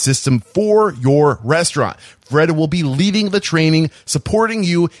up the system for your restaurant. Fred will be leading the training, supporting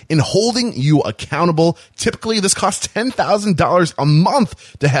you, and holding you accountable. Typically, this costs $10,000 a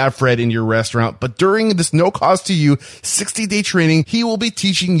month to have Fred in your restaurant, but during this no-cost-to-you 60-day training, he will be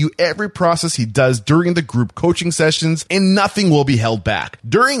teaching you every process he does during the group coaching sessions, and nothing will be held back.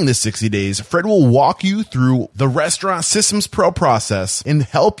 During the 60 days, Fred will walk you through the Restaurant Systems Pro process and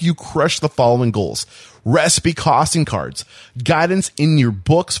help you crush the following goals: recipe costing cards, guidance in your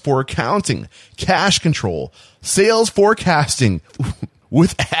books for accounting, cash control, sales forecasting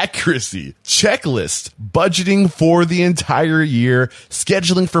with accuracy, checklist, budgeting for the entire year,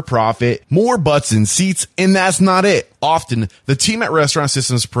 scheduling for profit, more butts in seats, and that's not it. Often, the team at Restaurant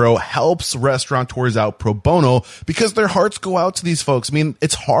Systems Pro helps restaurateurs out pro bono because their hearts go out to these folks. I mean,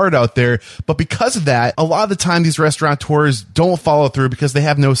 it's hard out there, but because of that, a lot of the time these restaurateurs don't follow through because they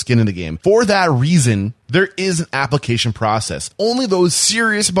have no skin in the game. For that reason, there is an application process. Only those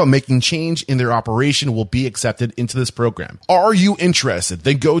serious about making change in their operation will be accepted into this program. Are you interested?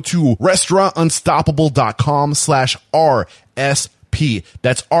 Then go to restaurantunstoppable.com/RSP.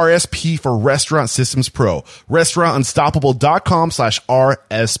 That's RSP for Restaurant Systems Pro.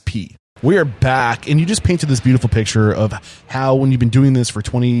 Restaurantunstoppable.com/RSP. We are back, and you just painted this beautiful picture of how when you've been doing this for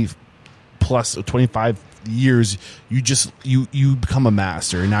 20 plus 25 years, you become a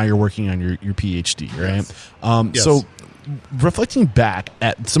master, and now you're working on your PhD, right? Yes. So reflecting back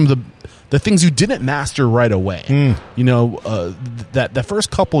at some of the things you didn't master right away, that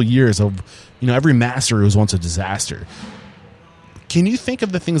first couple years of, every master was once a disaster. Can you think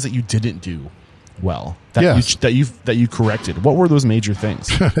of the things that you didn't do well that Yes. that you corrected? What were those major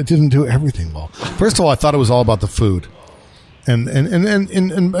things? I didn't do everything well. First of all, I thought it was all about the food. And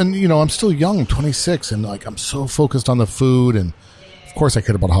you know, I'm still young, I'm 26, and like I'm so focused on the food, and of course I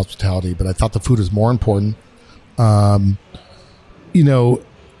cared about hospitality, but I thought the food is more important. You know,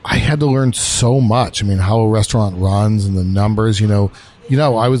 I had to learn so much. I mean, how a restaurant runs and the numbers, you know,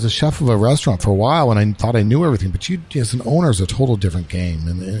 I was a chef of a restaurant for a while and I thought I knew everything, but you as an owner is a total different game,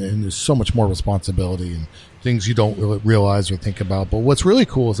 and there's so much more responsibility and things you don't really realize or think about. But what's really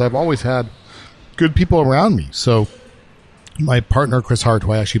cool is I've always had good people around me. So my partner, Chris Hart,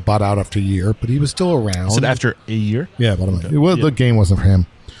 who I actually bought out after a year, but he was still around. So after a year? Yeah, about a month. The game wasn't for him.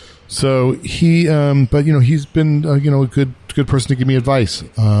 So he, but you know, he's been, you know, a good person to give me advice.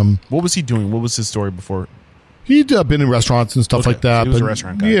 What was he doing? What was his story before? He'd been in restaurants and stuff like that. So he was a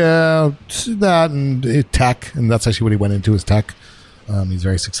restaurant guy. Yeah, that and tech, and that's actually what he went into, is tech. He's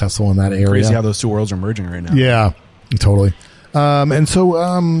very successful in that area. Crazy how those two worlds are merging right now. Yeah, totally. And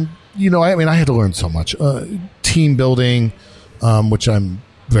so, you know, I mean, I had to learn so much. Team building, which I'm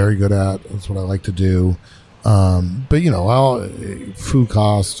very good at. That's what I like to do. But, you know, food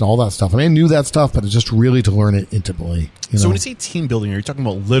costs, all that stuff. I mean, I knew that stuff, but it's just really to learn it intimately. So when you say team building, are you talking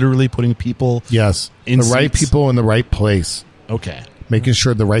about literally putting people Yes. in the right seats? people in the right place. Okay. Making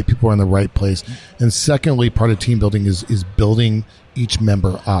sure the right people are in the right place. And secondly, part of team building is building each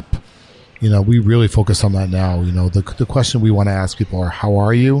member up. You know, we really focus on that now. You know, the question we want to ask people are, how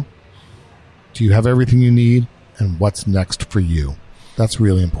are you? Do you have everything you need? And what's next for you? That's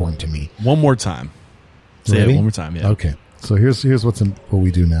really important to me. One more time. Say Ready? it one more time, yeah. Okay. So here's what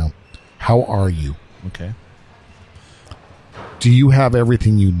we do now. How are you? Okay. Do you have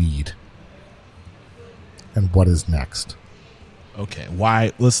everything you need? And what is next? Okay.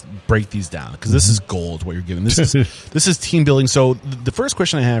 Why? Let's break these down, because this is gold. What you're giving. This is team building. So the first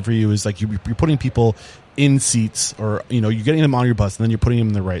question I have for you is, like, you're putting people in seats, or, you know, you're getting them on your bus, and then you're putting them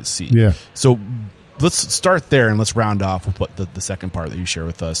in the right seat. Yeah. So let's start there, and let's round off with what the second part that you share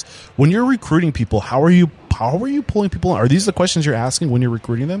with us. When you're recruiting people, how are you pulling people in? Are these the questions you're asking when you're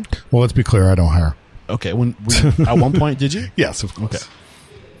recruiting them? Well, let's be clear. I don't hire. Okay. At one point, did you? Yes, of course. Okay.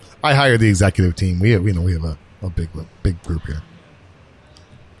 I hire the executive team. We have a big group here.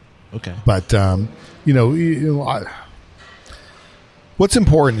 Okay. But you know, what's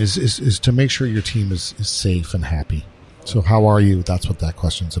important is to make sure your team is safe and happy. So how are you? That's what that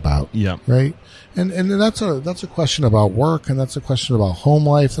question's about. Yeah. Right. And that's a question about work, and that's a question about home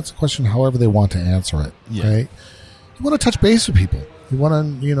life. That's a question however they want to answer it. Yeah. Right. You want to touch base with people. You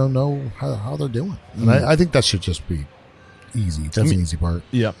want to know how they're doing. And I think that should just be easy. That's an easy part.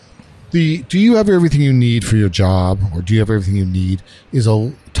 Yeah. Do you have everything you need for your job, or do you have everything you need, is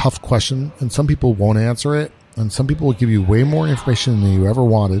a tough question, and some people won't answer it, and some people will give you way more information than you ever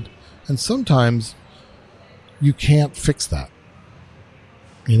wanted, and sometimes you can't fix that.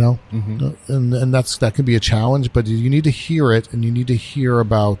 You know, and that can be a challenge, but you need to hear it, and you need to hear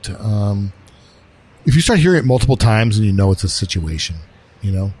about. If you start hearing it multiple times, and you know it's a situation,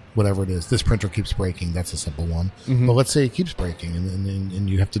 you know, whatever it is. This printer keeps breaking. That's a simple one. But let's say it keeps breaking, and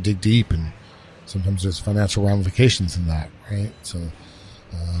you have to dig deep, and sometimes there's financial ramifications in that, right? So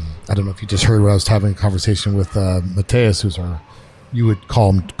I don't know if you just heard when I was having a conversation with Mateus, who's you would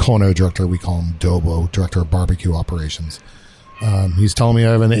call him culinary director. We call him Dobo, director of barbecue operations. He's telling me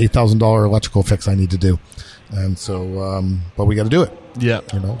I have an $8,000 electrical fix I need to do. And so, but we got to do it. Yeah.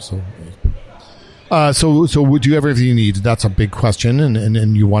 You know, so would you have everything you need? That's a big question,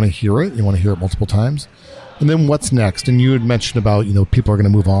 and you want to hear it. You want to hear it multiple times. And then what's next? And you had mentioned about, you know, people are going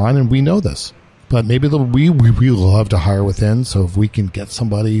to move on, and we know this. But maybe we love to hire within. So if we can get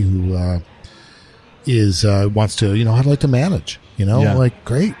somebody who wants to, you know, I'd like to manage, you know, like,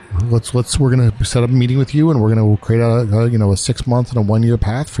 great. We're going to set up a meeting with you, and we're going to create a 6 month and a 1 year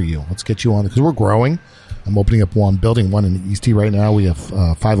path for you. Let's get you on, because we're growing. I'm opening up building one in Eastie right now. We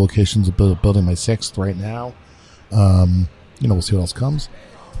have 5 locations, building my 6th right now. You know, we'll see what else comes.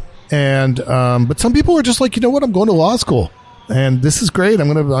 And but some people are just like, you know what, I'm going to law school, and this is great.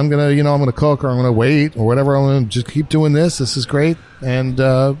 I'm gonna cook, or I'm gonna wait, or whatever. I'm gonna just keep doing this. This is great, and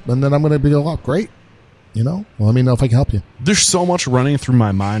then I'm gonna be great. You know, well, let me know if I can help you. There's so much running through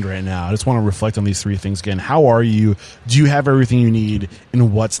my mind right now. I just want to reflect on these 3 things again. How are you? Do you have everything you need?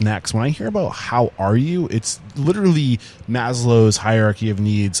 And what's next? When I hear about how are you, it's literally Maslow's hierarchy of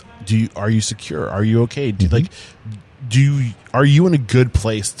needs. Are you secure? Are you okay? Are you in a good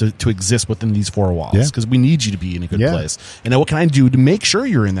place to exist within these 4 walls? Because we need you to be in a good place. And then what can I do to make sure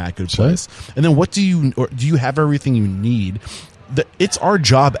you're in that good place? And then do you have everything you need? It's our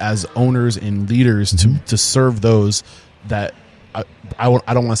job as owners and leaders to serve those that I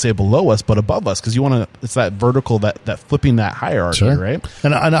don't want to say below us, but above us, because you want to. It's that vertical, that flipping that hierarchy, Sure. right?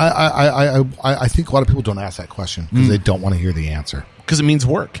 And I think a lot of people don't ask that question because they don't want to hear the answer Because it means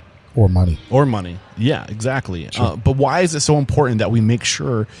work or money. or money. Yeah, exactly. But why is it so important that we make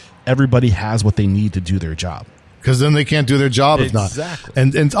sure everybody has what they need to do their job? Because then they can't do their job if not. Exactly.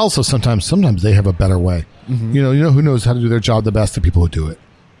 And also sometimes they have a better way. You know who knows how to do their job the best? The people who do it.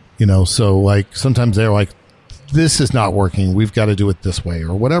 So like sometimes they're like, this is not working. We've got to do it this way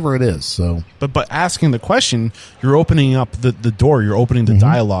or whatever it is. So, but asking the question, you're opening up the door. You're opening the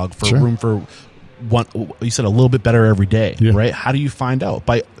dialogue for room for one. You said a little bit better every day, right? How do you find out?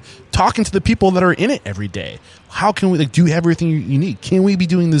 By talking to the people that are in it every day. How can we do everything you need? Can we be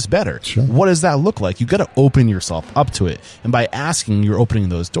doing this better? Sure. What does that look like? You got to open yourself up to it, and by asking, you're opening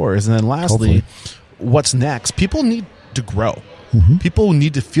those doors. And then lastly, what's next? People need to grow. People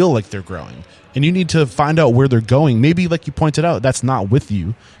need to feel like they're growing. And you need to find out where they're going. Maybe, like you pointed out, that's not with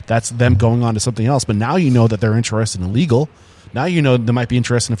you. That's them going on to something else. But now you know that they're interested in legal. Now you know they might be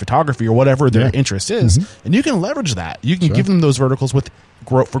interested in photography or whatever their interest is. And you can leverage that. You can give them those verticals with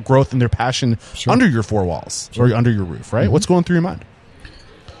growth and their passion under your four walls or under your roof, right? What's going through your mind?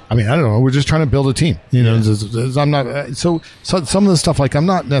 I mean, I don't know. We're just trying to build a team. I'm not. So some of the stuff, like I'm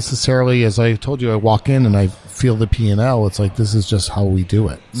not necessarily, as I told you, I walk in and I feel the P&L. It's like, this is just how we do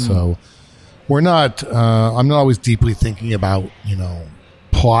it. So we're not, I'm not always deeply thinking about,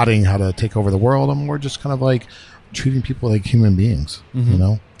 plotting how to take over the world. I'm more just kind of like treating people like human beings,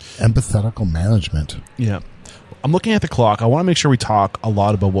 empathetical management. Yeah. I'm looking at the clock. I want to make sure we talk a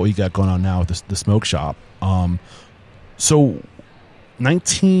lot about what we got going on now with the smoke shop. So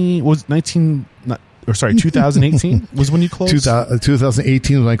 2018 was when you closed?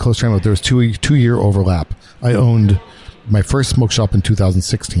 2018 was when I closed Trainmont. There was two-year overlap. I owned my first smoke shop in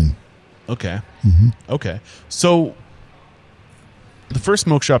 2016. Okay. Okay. So the first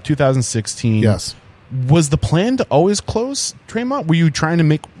smoke shop, 2016. Yes. Was the plan to always close Trainmont? Were you trying to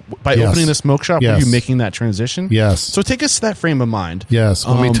make, by opening the smoke shop, were you making that transition? Yes. So take us to that frame of mind. Yes.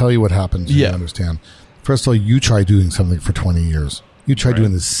 Let me tell you what happened so you understand. First of all, you try doing something for 20 years. You try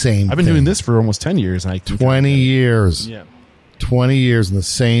doing the same thing. I've been doing this for almost 10 years. And 20 years. Yeah. 20 years in the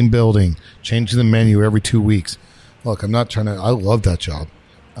same building, changing the menu every 2 weeks. Look, I'm not trying to, I love that job.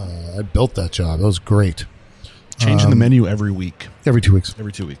 I built that job. That was great. Changing the menu every week. Every 2 weeks.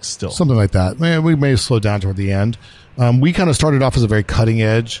 Every 2 weeks, still. Something like that. We may have slowed down toward the end. We kind of started off as a very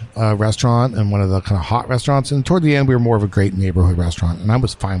cutting-edge restaurant and one of the kind of hot restaurants. And toward the end, we were more of a great neighborhood restaurant. And I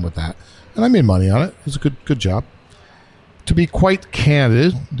was fine with that. And I made money on it. It was a good job. To be quite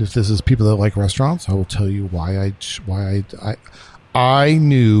candid, if this is people that like restaurants, I will tell you why I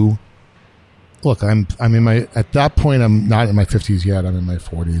knew. Look, I'm in my, at that point, I'm not in my 50s yet. I'm in my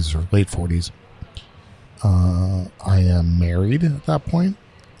 40s or late 40s. I am married at that point,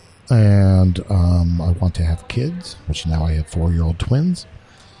 and I want to have kids, which now I have 4-year-old twins.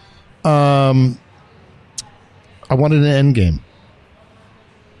 I wanted an end game.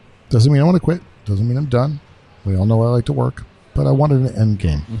 Doesn't mean I want to quit. Doesn't mean I'm done. We all know I like to work, but I wanted an end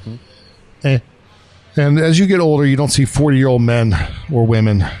game. And as you get older, you don't see 40-year-old men or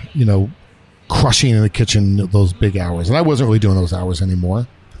women, crushing in the kitchen those big hours. And I wasn't really doing those hours anymore.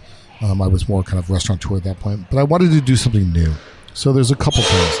 I was more kind of restaurateur at that point. But I wanted to do something new. So there's a couple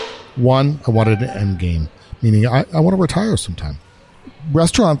things. One, I wanted an end game, meaning I want to retire sometime.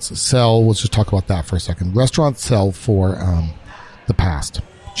 Restaurants sell, let's just talk about that for a second. Restaurants sell for the past.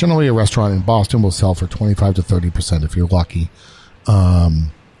 Generally, a restaurant in Boston will sell for 25 to 30%, if you're lucky,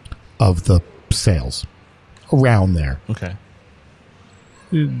 of the sales. Around there. Okay.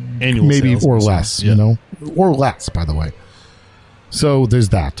 Annual maybe sales, or less, or less, by the way. So there's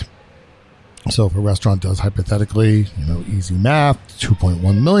that. So if a restaurant does hypothetically, easy math,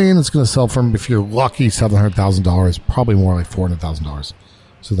 $2.1 million, it's going to sell from, if you're lucky, $700,000, probably more like $400,000.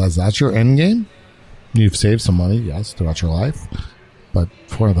 So that's your end game. You've saved some money, yes, throughout your life, but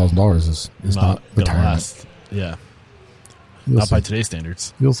 $400,000 is not retirement. Last. Yeah, not by today's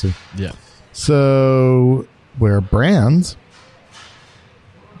standards. You'll see. Yeah. So where brands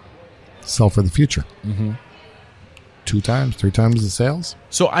sell for the future. 2 times, 3 times the sales.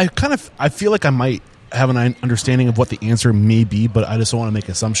 So I feel like I might have an understanding of what the answer may be, but I just don't want to make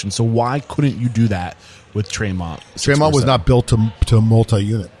assumptions. So why couldn't you do that with Trainmont? Trainmont was not built to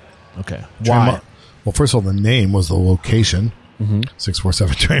multi-unit. Okay. Why? Well, first of all, the name was the location,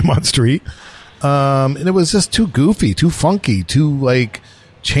 647 Trainmont Street. And it was just too goofy, too funky, too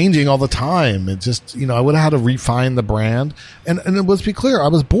changing all the time. It just, I would have had to refine the brand. And let's be clear, I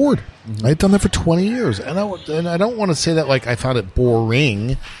was bored. I had done that for 20 years. And I don't want to say that like I found it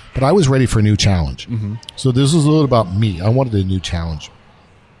boring, but I was ready for a new challenge. So this was a little about me. I wanted a new challenge.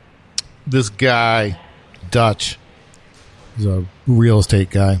 This guy, Dutch, he's a real estate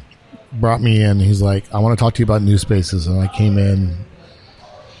guy, brought me in. He's like, I want to talk to you about new spaces. And I came in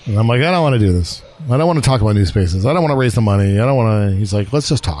and I'm like, I don't want to do this. I don't want to talk about new spaces. I don't want to raise the money. I don't want to. He's like, let's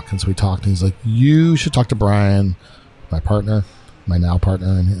just talk. And so we talked. And he's like, you should talk to Brian, my partner, my now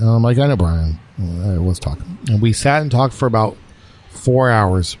partner. And I'm like, I know Brian. All right, let's talk. And we sat and talked for about 4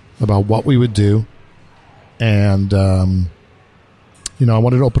 hours about what we would do. And, I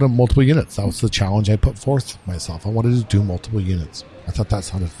wanted to open up multiple units. That was the challenge I put forth myself. I wanted to do multiple units. I thought that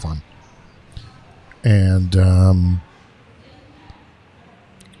sounded fun. And,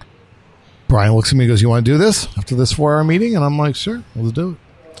 Brian looks at me and goes, you want to do this after this 4-hour meeting? And I'm like, sure, let's do it.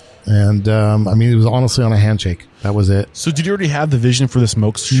 And, it was honestly on a handshake. That was it. So did you already have the vision for the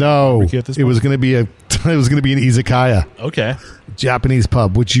smokes? No, it was going to be an izakaya. Okay. Japanese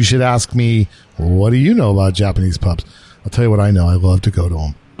pub, which you should ask me, what do you know about Japanese pubs? I'll tell you what I know. I love to go to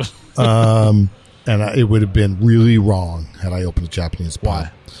them. And it would have been really wrong had I opened a Japanese pub.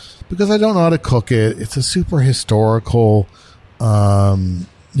 Why? Because I don't know how to cook it. It's a super historical,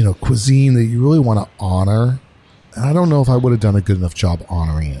 cuisine that you really want to honor. And I don't know if I would have done a good enough job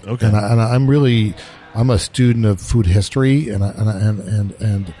honoring it. Okay. And I'm a student of food history, and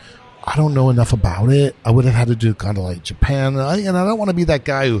I don't know enough about it. I would have had to do kind of like Japan. And I don't want to be that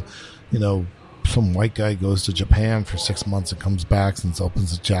guy who, some white guy goes to Japan for 6 months and comes back and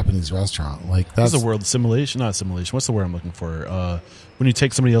opens a Japanese restaurant. Like that's the word assimilation, not assimilation. What's the word I'm looking for? When you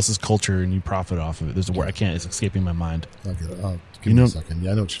take somebody else's culture and you profit off of it. There's a word it's escaping my mind. Okay, give me a second.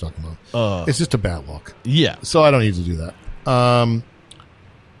 Yeah, I know what you're talking about. It's just a bad look. Yeah. So I don't need to do that.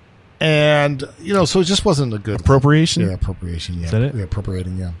 So it just wasn't a good appropriation. Yeah, appropriation. Yeah, is that it? Yeah,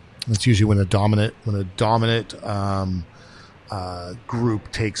 appropriating. Yeah, that's usually when a dominant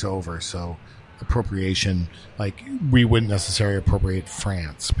group takes over. So appropriation, like we wouldn't necessarily appropriate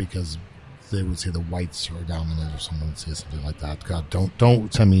France because they would say the whites are dominant, or someone would say something like that. God,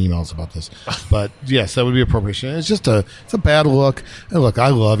 don't send me emails about this. But yes, that would be appropriation. It's a bad look. And look, I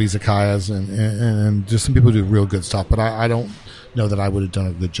love izakayas and just some people do real good stuff, but I don't know that I would have done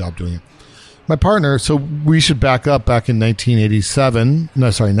a good job doing it. My partner, so we should back in 1997,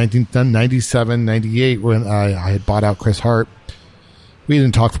 98, when I had bought out Chris Hart. We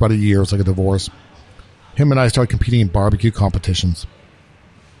didn't talk for about a year. It was like a divorce. Him and I started competing in barbecue competitions.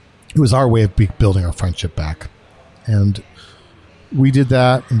 It was our way of building our friendship back. And we did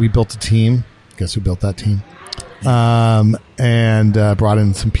that, and we built a team. Guess who built that team? And brought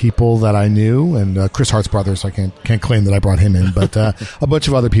in some people that I knew, and Chris Hart's brother, so I can't claim that I brought him in, but a bunch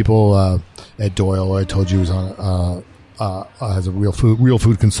of other people. Ed Doyle, I told you, was on has a real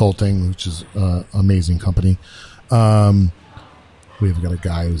food consulting, which is an amazing company. We've got a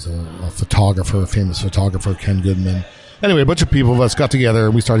guy who's a photographer, a famous photographer, Ken Goodman. Anyway, a bunch of people of us got together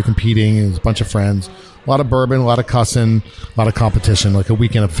and we started competing. It was a bunch of friends, a lot of bourbon, a lot of cussing, a lot of competition, like a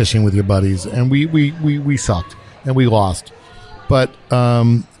weekend of fishing with your buddies. And we sucked and we lost. But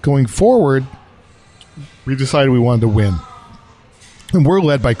going forward, we decided we wanted to win. And we're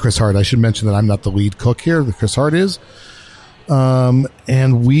led by Chris Hart. I should mention that I'm not the lead cook here. The Chris Hart is.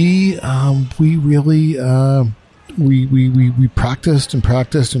 And we really we practiced and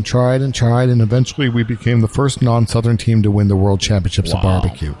practiced and tried, and eventually we became the first non-Southern team to win the World Championships of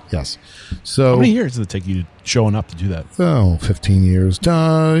barbecue. Yes. So how many years did it take you showing up to do that? 15 years.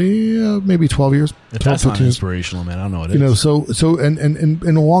 Yeah, maybe 12 years. If that's not inspirational, man, I don't know what it is. So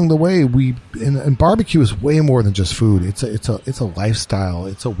and along the way, and barbecue is way more than just food. It's a lifestyle.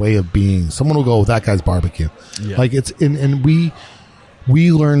 It's a way of being. Someone will go, oh, that guy's barbecue. Yeah. Like and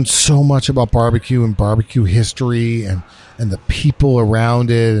we learned so much about barbecue and barbecue history and the people around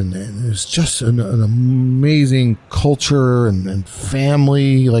it. And it's just an amazing culture and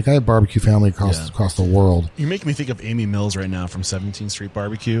family. Like I have barbecue family across the world. You make me think of Amy Mills right now from 17th Street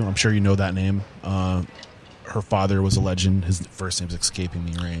Barbecue. I'm sure you know that name. Her father was a legend. His first name's escaping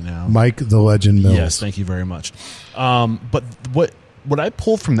me right now. Mike the Legend Mills. Yes, thank you very much. But what I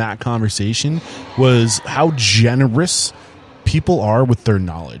pulled from that conversation was how generous people are with their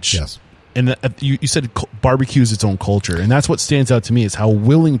knowledge. Yes. And you said barbecue is its own culture, and that's what stands out to me is how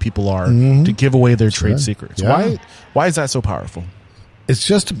willing people are to give away their trade secrets. Yeah. Why is that so powerful? It's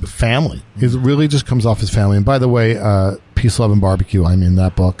just family. It really just comes off as family. And by the way, Peace, Love, and Barbecue, I'm in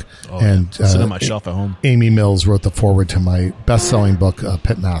that book. Oh, and sit on my shelf at home. Amy Mills wrote the foreword to my best-selling book,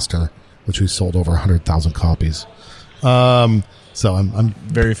 Pitmaster, which we sold over 100,000 copies. So I'm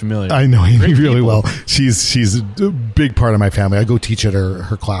Very familiar. I know Amy Great really people. well. She's a big part of my family. I go teach at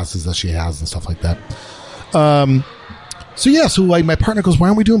her classes that she has and stuff like that. So like my partner goes, "Why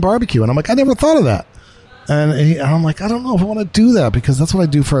aren't we doing barbecue?" And I'm like, "I never thought of that." And I'm like, "I don't know if I want to do that because that's what I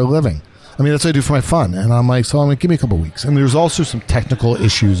do for a living. I mean, that's what I do for my fun." And I'm like, give me a couple of weeks. And there's also some technical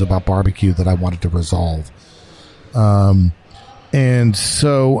issues about barbecue that I wanted to resolve. And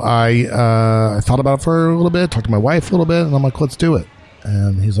so I thought about it for a little bit, talked to my wife a little bit, and I'm like, "Let's do it."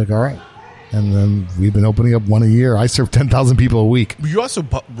 And he's like, "All right." And then we've been opening up one a year. I serve 10,000 people a week. You also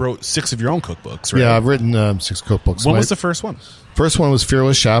wrote 6 of your own cookbooks, right? Yeah, I've written 6 cookbooks. When was the first one? First one was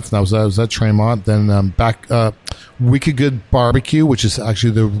Fearless Chef. And I was at Tremont. Then Wicked Good Barbecue, which is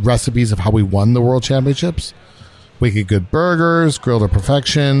actually the recipes of how we won the World Championships. Wicked Good Burgers, Grilled to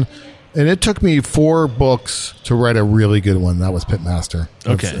Perfection. And it took me 4 books to write a really good one. That was Pitmaster.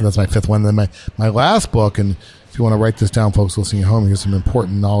 That's my 5th one. Then my last book, and if you want to write this down, folks listening at home, here's some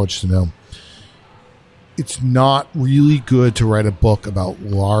important knowledge to know. It's not really good to write a book about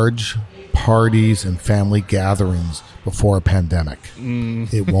large parties and family gatherings before a pandemic.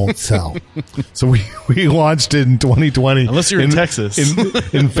 It won't sell. So we launched it in 2020. Unless you're in Texas.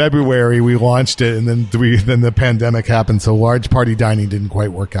 In February, we launched it, and then the pandemic happened, so large party dining didn't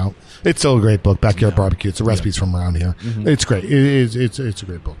quite work out. It's still a great book, Backyard Barbecue. It's the recipes from around here. Mm-hmm. It's great. It's a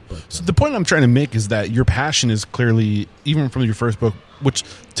great book. But, so the point I'm trying to make is that your passion is clearly, even from your first book, which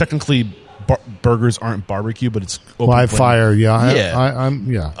technically burgers aren't barbecue, but it's open live flame. fire. Yeah, yeah. I'm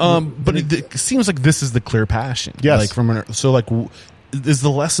yeah. But it seems like this is the clear passion. Yes. Is the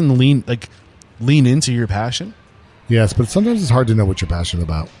lesson lean into your passion? Yes, but sometimes it's hard to know what you're passionate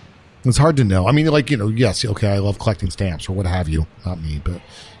about. It's hard to know. I mean, yes, okay, I love collecting stamps or what have you. Not me, but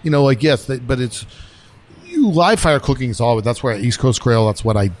yes, but it's live fire cooking is all. That's where East Coast Grill. That's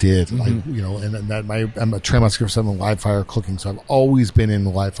what I did. Mm-hmm. I'm a Tremont Skipper 7 live fire cooking, so I've always been in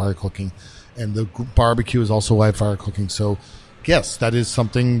live fire cooking, and the barbecue is also live fire cooking. So, yes, that is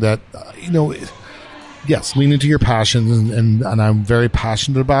something that yes, lean into your passions, and I'm very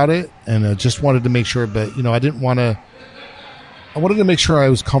passionate about it, and I just wanted to make sure. But I wanted to make sure I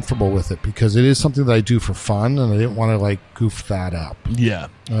was comfortable with it because it is something that I do for fun, and I didn't want to goof that up. Yeah,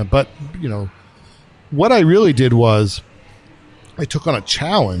 but what I really did was I took on a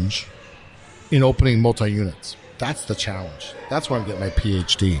challenge in opening multi-units. That's the challenge. That's where I'm getting my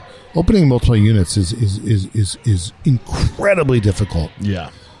PhD. Opening multi-units is incredibly difficult. Yeah.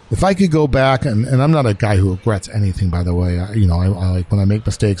 If I could go back, and I'm not a guy who regrets anything, by the way. I like when I make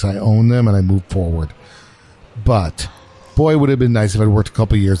mistakes, I own them and I move forward. But boy, would it have been nice if I'd worked a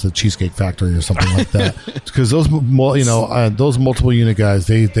couple of years at the Cheesecake Factory or something like that. Because those multiple unit guys,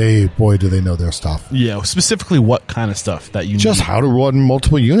 they boy, do they know their stuff. Yeah, specifically what kind of stuff that you just need? How to run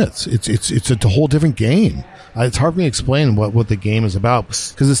multiple units. It's a whole different game. It's hard for me to explain what the game is about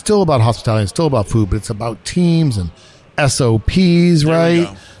because it's still about hospitality, it's still about food, but it's about teams and SOPs, right?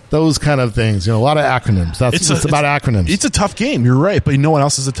 Those kind of things. A lot of acronyms. It's about acronyms. It's a tough game. You're right, but you know what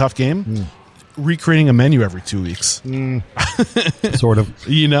else is a tough game? Recreating a menu every 2 weeks. Sort of.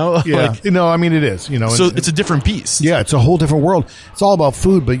 Yeah. I mean, it is. So it's a different beast. Yeah, it's a whole different world. It's all about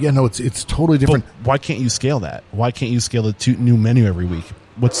food, but it's totally different. But why can't you scale that? Why can't you scale the new menu every week?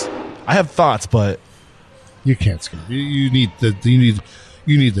 I have thoughts, but you can't scale. You need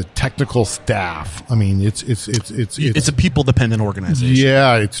the technical staff. I mean, it's a people dependent organization.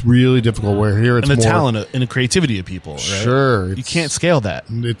 Yeah, it's really difficult. Where here it's and the more talent and the creativity of people. Right? Sure, you can't scale that.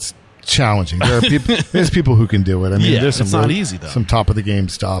 It's challenging. There are people. There's people who can do it. I mean, there's it's not easy though. Some top of the game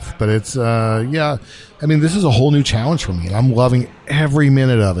stuff, but it's I mean, this is a whole new challenge for me, and I'm loving every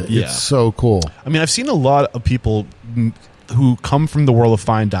minute of it. Yeah. It's so cool. I mean, I've seen a lot of people who come from the world of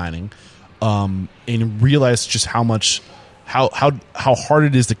fine dining, and realize just how hard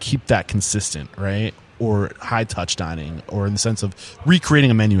it is to keep that consistent, right? Or high touch dining, or in the sense of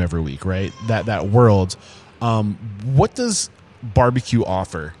recreating a menu every week, right? That world. What does barbecue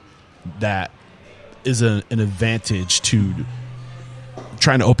offer that is an advantage to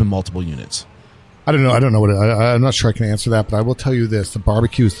trying to open multiple units? I don't know what I'm not sure I can answer that, but I will tell you this: the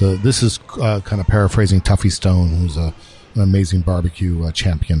barbecue is this is kind of paraphrasing Tuffy Stone, who's an amazing barbecue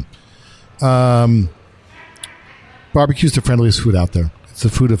champion. Barbecue is the friendliest food out there. It's the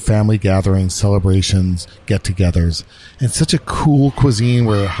food of family gatherings, celebrations, get-togethers. And it's such a cool cuisine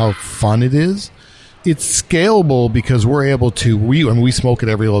where how fun it is. It's scalable because we're able to we smoke at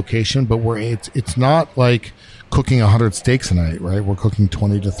every location, but it's not like cooking 100 steaks a night, right? We're cooking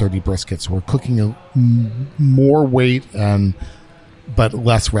 20 to 30 briskets. We're cooking more weight but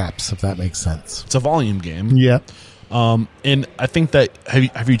less reps, if that makes sense. It's a volume game. Yeah. And I think that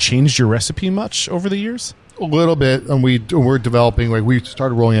have you changed your recipe much over the years? A little bit, and we're developing. Like, we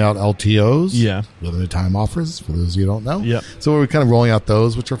started rolling out LTOs, Yeah. limited time offers. For those of you who don't know, Yep. So we're kind of rolling out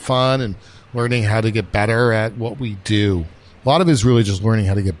those, which are fun, and learning how to get better at what we do. A lot of it is really just learning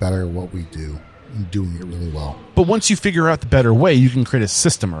how to get better at what we do and doing it really well. But once you figure out the better way, you can create a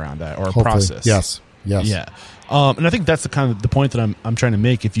system around that or a Hopefully. process. Yes. Yeah. And I think that's the kind of the point that I'm trying to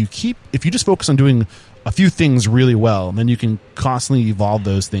make. If you just focus on doing a few things really well, then you can constantly evolve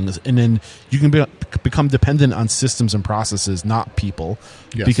those things, and then you can become dependent on systems and processes, not people.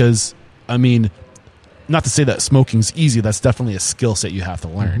 Yes. Because, I mean, not to say that smoking's easy. That's definitely a skill set you have to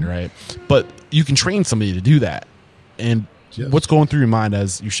learn, right? But you can train somebody to do that. And Yes. what's going through your mind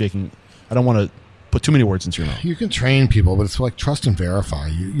as you're shaking? I don't want to put too many words into your mouth. You can train people, but it's like trust and verify.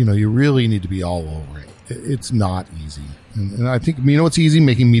 You really need to be all over it. It's not easy, and I think what's easy?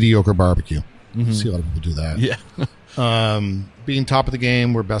 Making mediocre barbecue. See a lot of people do that. Yeah. Being top of the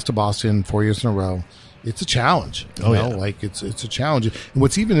game, we're best of Boston 4 years in a row. It's a challenge. You know? Yeah. Like it's a challenge. And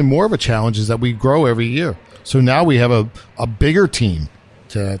what's even more of a challenge is that we grow every year. So now we have a bigger team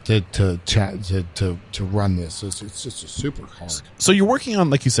to run this. It's just super hard. So you're working on,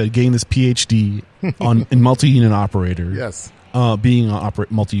 like you said, getting this PhD in multi-unit operator. Yes. Being a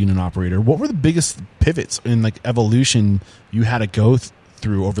multi-unit operator. What were the biggest pivots in like evolution you had to go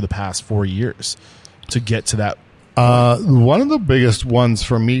through over the past 4 years to get to that? One of the biggest ones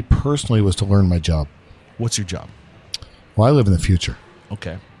for me personally was to learn my job. What's your job? Well, I live in the future,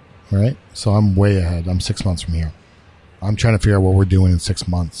 Okay. right? So I'm way ahead. I'm 6 months from here. I'm trying to figure out what we're doing in 6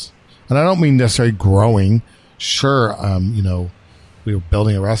 months. And I don't mean necessarily growing. Sure, we were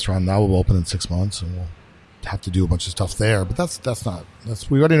building a restaurant. Now we'll open in 6 months, and we'll have to do a bunch of stuff there. But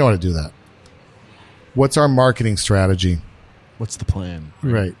we already know how to do that. What's our marketing strategy? What's the plan?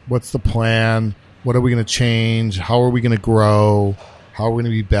 Right. What's the plan? What are we going to change? How are we going to grow? How are we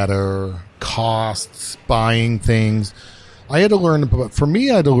going to be better? Costs, buying things. I had to learn, but for me,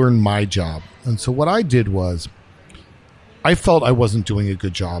 I had to learn my job. And so what I did was I felt I wasn't doing a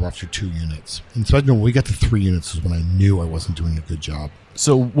good job after 2 units. And so when we got to 3 units is when I knew I wasn't doing a good job.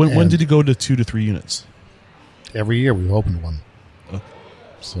 So when did you go to 2 to 3 units? Every year we've opened one. Okay.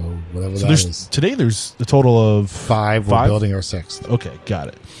 So whatever So that is. today there's a total of 5. We're building our 6th. Okay, got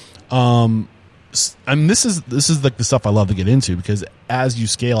it. I mean, this is like the stuff I love to get into, because as you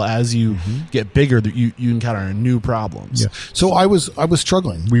scale, as you get bigger, you encounter new problems. Yeah. So I was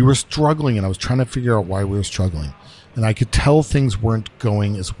struggling. We were struggling, and I was trying to figure out why we were struggling. And I could tell things weren't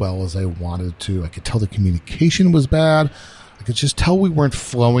going as well as I wanted to. I could tell the communication was bad. I could just tell we weren't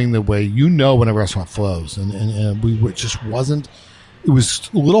flowing the way when a restaurant flows, and it just wasn't. It was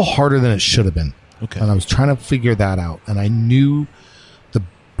a little harder than it should have been. Okay. And I was trying to figure that out, and I knew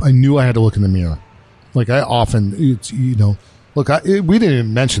I had to look in the mirror. Like I often, look, we didn't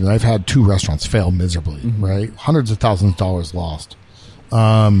even mention that I've had 2 restaurants fail miserably, right? Hundreds of thousands of dollars lost.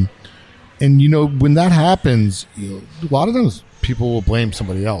 And when that happens, a lot of times people will blame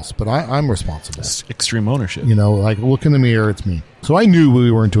somebody else, but I'm responsible. It's extreme ownership. Like look in the mirror, it's me. So I knew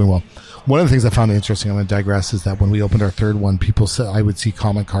we weren't doing well. One of the things I found interesting, I'm going to digress, is that when we opened our 3rd one, people said, I would see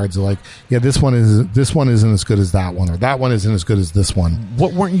comment cards like, yeah, this one isn't as good as that one, or that one isn't as good as this one.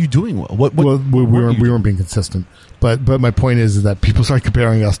 What weren't you doing well? We weren't being consistent. But my point is that people started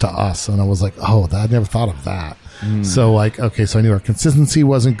comparing us to us, and I was like, oh, I never thought of that. So so I knew our consistency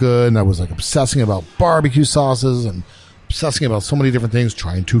wasn't good, and I was like obsessing about barbecue sauces and obsessing about so many different things,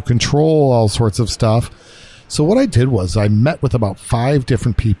 trying to control all sorts of stuff. So what I did was I met with about 5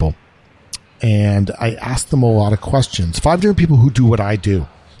 different people, and I asked them a lot of questions. 5 different people who do what I do.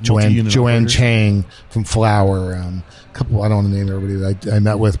 Joanne Chang from Flower, a couple, I don't want to name everybody that I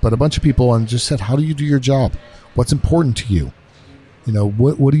met with, but a bunch of people, and just said, how do you do your job? What's important to you?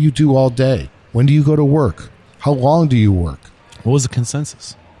 What do you do all day? When do you go to work? How long do you work? What was the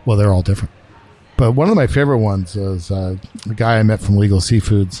consensus? Well, they're all different. But one of my favorite ones is a guy I met from Legal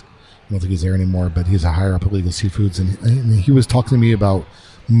Seafoods. I don't think he's there anymore, but he's a higher up at Legal Seafoods. And he was talking to me about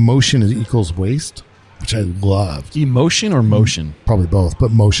motion equals waste, which I loved. Emotion or motion? Probably both, but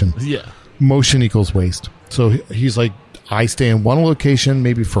motion. Yeah. Motion equals waste. So he's like, I stay in one location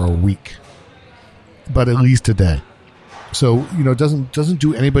maybe for a week, but at least a day. So, it doesn't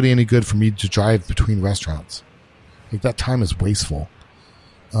do anybody any good for me to drive between restaurants. Like that time is wasteful.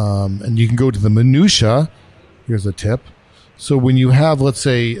 And you can go to the minutia. Here's a tip. So when you have, let's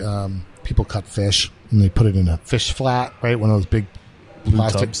say, people cut fish and they put it in a fish flat, right? One of those big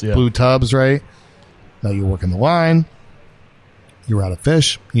plastic blue tubs, right? Now you're working the line. You're out of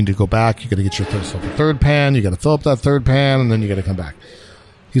fish. You need to go back. You got to get yourself a 3rd pan. You got to fill up that 3rd pan, and then you got to come back.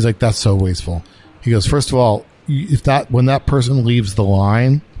 He's like, that's so wasteful. He goes, first of all, when that person leaves the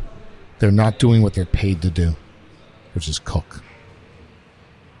line, they're not doing what they're paid to do, which is cook.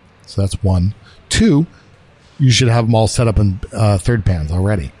 So that's one. Two, you should have them all set up in third pans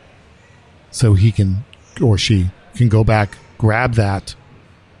already. So he can, or she can go back, grab that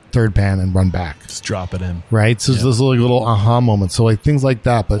third pan and run back. Just drop it in. Right? So it's this little aha moment. So like things like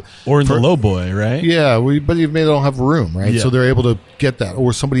that. But Or in the low boy, right? yeah, but maybe they don't have room, right? Yeah. So they're able to get that,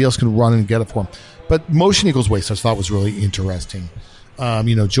 or somebody else can run and get it for them. But motion equals waste, I thought was really interesting.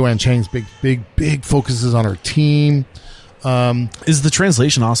 Joanne Chang's big focuses on her team. Is the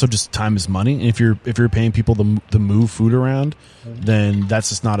translation also just time is money? And if you're paying people to move food around, then that's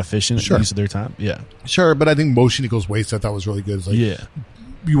just not efficient Sure. use of their time. Yeah. Sure, but I think motion equals waste, I thought was really good. It's like, Yeah.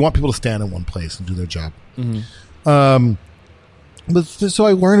 you want people to stand in one place and do their job. So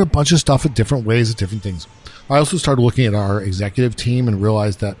I learned a bunch of stuff at different ways, at different things. I also started looking at our executive team and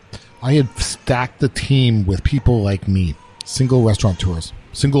realized that I had stacked the team with people like me, single restaurateurs,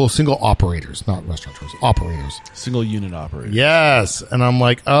 single operators, not restaurateurs, operators. Single unit operator. Yes. And I'm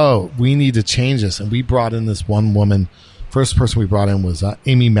like, oh, we need to change this. And we brought in this one woman. First person we brought in was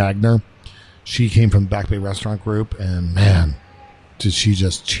Amy Magner. She came from Back Bay Restaurant Group, and man, did she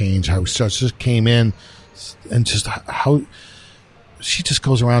just change how she just came in and just how she just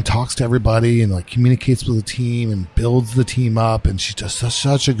goes around, talks to everybody, and like communicates with the team and builds the team up. And she does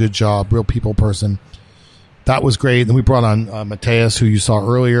such a good job, real people person. That was great. Then we brought on Mateus, who you saw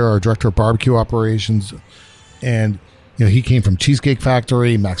earlier, our director of barbecue operations. And, he came from Cheesecake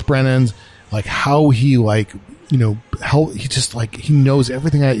Factory, Max Brennan's, like how he how he just like, he knows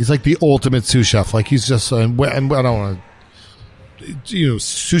everything. He's like the ultimate sous chef. Like he's just, and I don't want to,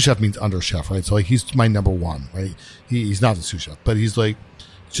 sous chef means under chef, right? So like he's my number one, right? He's not the sous chef, but he's like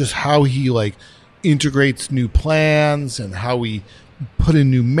just how he like integrates new plans and how he put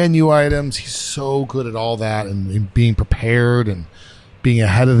in new menu items. He's so good at all that and being prepared and being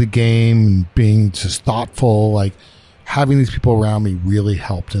ahead of the game and being just thoughtful. Like having these people around me really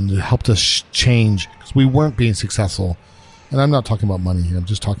helped, and it helped us change because we weren't being successful. And I'm not talking about money here. I'm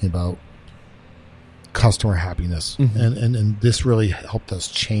just talking about customer happiness. Mm-hmm. And this really helped us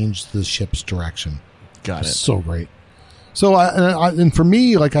change the ship's direction. Got it. So great. So and for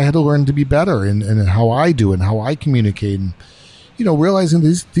me, like I had to learn to be better in how I do and how I communicate, and realizing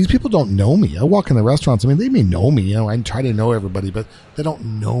these people don't know me. I walk in the restaurants. I mean, they may know me. I try to know everybody, but they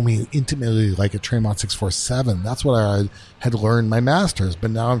don't know me intimately like at Tremont 647. That's what I had learned my master's,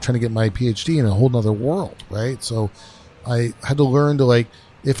 but now I'm trying to get my PhD in a whole nother world, right? So I had to learn to like,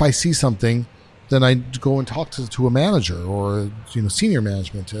 if I see something, then I go and talk to a manager or senior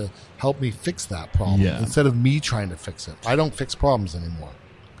management to help me fix that problem instead of me trying to fix it. I don't fix problems anymore.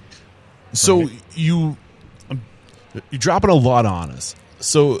 So you're dropping a lot on us.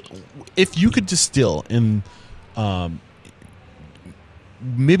 So if you could distill in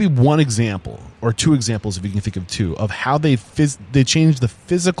maybe one example or two examples, if you can think of two, of how they changed the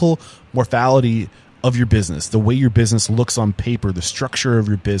physical morphality of your business, the way your business looks on paper, the structure of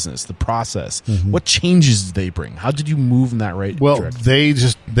your business, the process. Mm-hmm. What changes did they bring? How did you move in that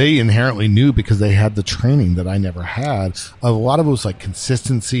direction? They inherently knew because they had the training that I never had. A lot of it was like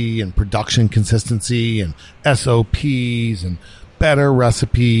consistency and production consistency and SOPs and better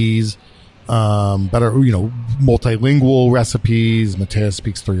recipes, better, multilingual recipes. Mateus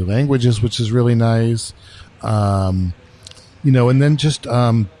speaks 3 languages, which is really nice. And then just,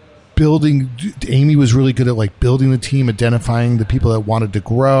 building. Amy was really good at like building the team, identifying the people that wanted to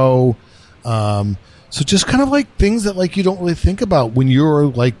grow. So just kind of like things that like you don't really think about when you're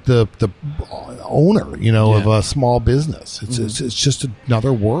like the owner, of a small business. It's just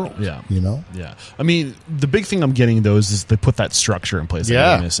another world. Yeah. Yeah. I mean, the big thing I'm getting though is they put that structure in place that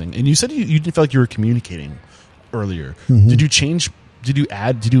you're missing. And you said you didn't feel like you were communicating earlier. Mm-hmm. Did you change? Did you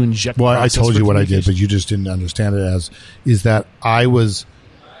add? Did you inject? Well, I told you what I did, but you just didn't understand it is that I was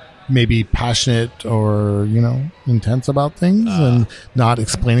maybe passionate or, intense about things and not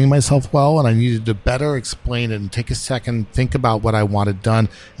explaining myself well. And I needed to better explain it and take a second, think about what I wanted done,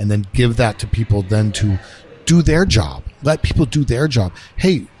 and then give that to people then to do their job. Let people do their job.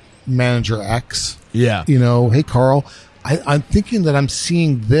 Hey, Manager X. Yeah. Hey, Carl, I'm thinking that I'm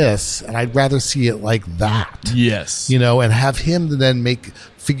seeing this and I'd rather see it like that. Yes. And have him then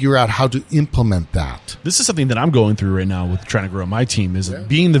figure out how to implement that. This is something that I'm going through right now with trying to grow my team is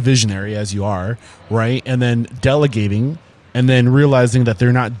being the visionary as you are, right? And then delegating and then realizing that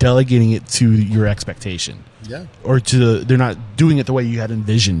they're not delegating it to your expectation. Yeah. Or they're not doing it the way you had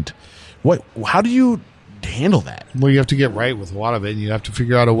envisioned. How do you handle that? Well, you have to get right with a lot of it. And you have to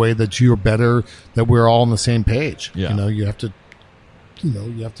figure out a way that you're better, that we're all on the same page. Yeah. You have to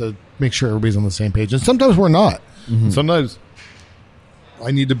make sure everybody's on the same page. And sometimes we're not. Mm-hmm. Sometimes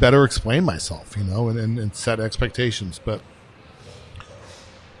I need to better explain myself, and set expectations. But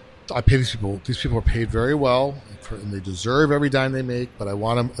I pay these people. These people are paid very well, and they deserve every dime they make. But I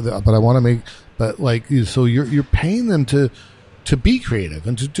want them. But I want to make. But so you're paying them to be creative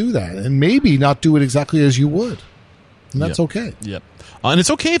and to do that, and maybe not do it exactly as you would, and that's okay. Yep. And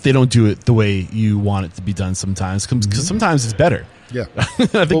it's okay if they don't do it the way you want it to be done sometimes, because sometimes it's better. Yeah,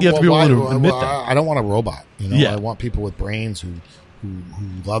 I think you have to be willing to admit that. I don't want a robot. Yeah. I want people with brains who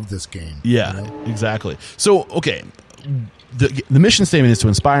love this game. Yeah, exactly. So, okay, the mission statement is to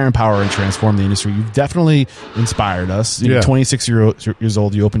inspire, empower, and transform the industry. You've definitely inspired us. You're 26 years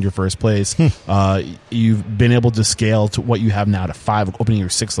old. You opened your first place. You've been able to scale to what you have now to 5, opening your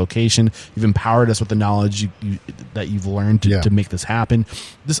 6th location. You've empowered us with the knowledge that you've learned to make this happen.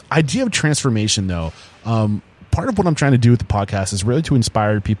 This idea of transformation, though, part of what I'm trying to do with the podcast is really to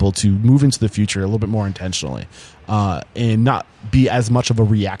inspire people to move into the future a little bit more intentionally, and not be as much of a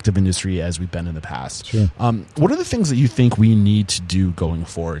reactive industry as we've been in the past. Sure. What are the things that you think we need to do going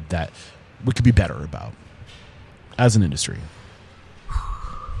forward that we could be better about as an industry?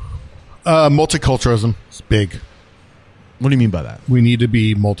 Multiculturalism is big. What do you mean by that? We need to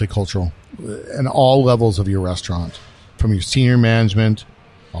be multicultural in all levels of your restaurant, from your senior management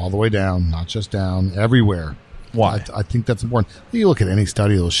all the way down, not just down, everywhere. Why? I think that's important. You look at any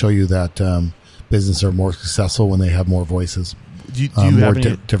study, it'll show you that businesses are more successful when they have more voices. Do you have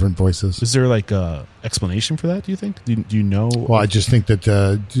any, different voices? Is there like a explanation for that, do you think? Do you know? Well, I just think that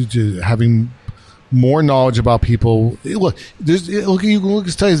having more knowledge about people. Look at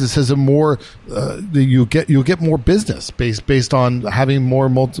studies that says that more you'll get more business based on having more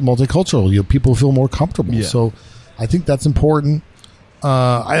multicultural. People feel more comfortable. Yeah. So I think that's important.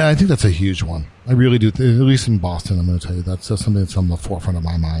 I think that's a huge one. I really do. At least in Boston, I'm going to tell you that's something that's on the forefront of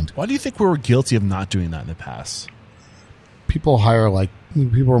my mind. Why do you think we were guilty of not doing that in the past? People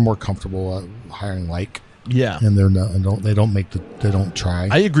are more comfortable hiring Yeah. and they don't try.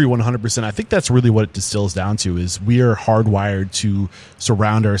 I agree 100%. I think that's really what it distills down to is we are hardwired to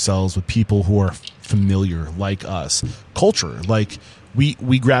surround ourselves with people who are familiar like us. Culture, like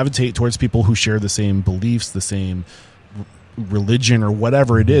we gravitate towards people who share the same beliefs, the same religion or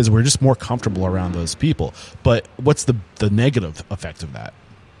whatever it is. We're just more comfortable around those people. But what's the negative effect of that?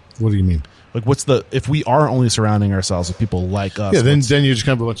 What do you mean? Like, if we are only surrounding ourselves with people like us? Yeah, then you just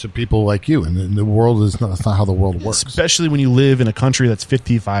have a bunch of people like you, and the world that's not how the world works. Especially when you live in a country that's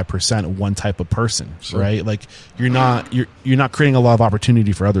 55% one type of person, Sure. right? Like you're not creating a lot of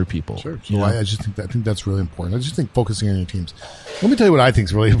opportunity for other people. Sure. So I think that's really important. I just think focusing on your teams. Let me tell you what I think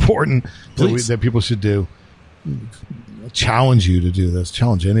is really important that people should do. I challenge you to do this.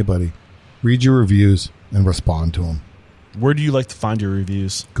 Challenge anybody. Read your reviews and respond to them. Where do you like to find your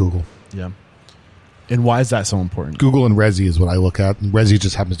reviews? Google. Yeah. And why is that so important? Google and Resy is what I look at. And Resy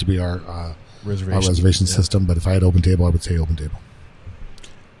just happens to be our reservation system. But if I had OpenTable, I would say OpenTable.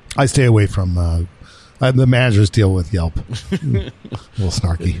 I stay away from the managers deal with Yelp. A little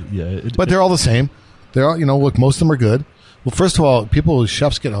snarky. Yeah. But they're all the same. They're all, look, most of them are good. Well, first of all,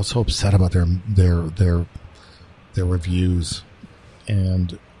 chefs get so upset about their reviews.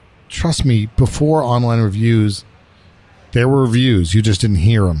 And trust me, before online reviews, there were reviews. You just didn't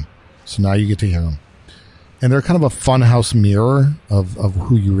hear them. So now you get to hear them. And they're kind of a funhouse mirror of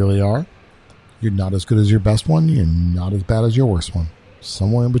who you really are. You're not as good as your best one. You're not as bad as your worst one.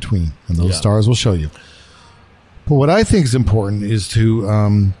 Somewhere in between. And those stars will show you. But what I think is important is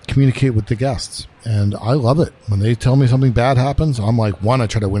to communicate with the guests. And I love it. When they tell me something bad happens, I'm like, one, I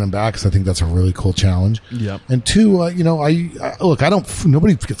try to win them back because I think that's a really cool challenge. Yep. And two,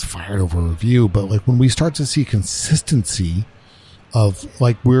 nobody gets fired over a review, but like when we start to see consistency of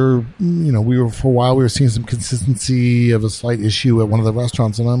like for a while we were seeing some consistency of a slight issue at one of the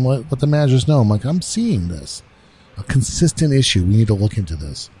restaurants, and I'm like, let the managers know. I'm like, I'm seeing this, a consistent issue. We need to look into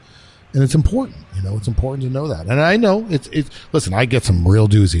this. And it's important, it's important to know that. And I know listen, I get some real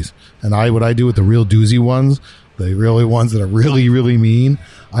doozies, and what I do with the real doozy ones, the really ones that are really, really mean,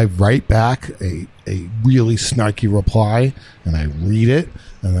 I write back a really snarky reply, and I read it,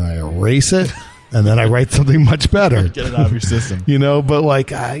 and then I erase it, and then I write something much better. Get it out of your system. But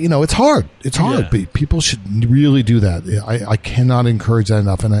like, it's hard. It's hard, but people should really do that. I cannot encourage that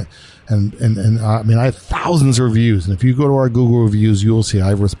enough. And I have thousands of reviews, and if you go to our Google reviews, you will see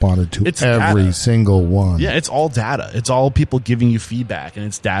I've responded to every single one. Yeah, it's all data. It's all people giving you feedback, and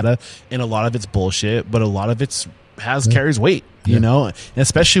it's data, and a lot of it's bullshit, but a lot of it's carries weight, and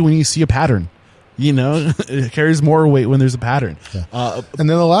especially when you see a pattern. It carries more weight when there's a pattern. Yeah. And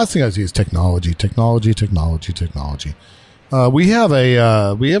then the last thing I see is technology. We have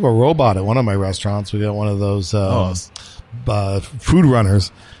a robot at one of my restaurants. We got one of those food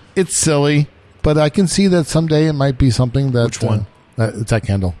runners. It's silly, but I can see that someday it might be something that. Which one? It's at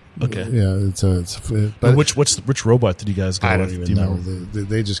Kendall. Okay. Yeah, But which robot did you guys go I don't with? even Do you know. remember?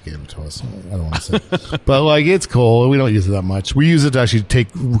 They just gave it to us. I don't want to say, but like it's cool. We don't use it that much. We use it to actually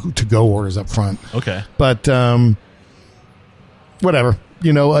take to go orders up front. Okay. But whatever,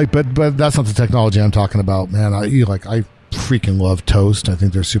 but that's not the technology I'm talking about, man. I freaking love Toast. I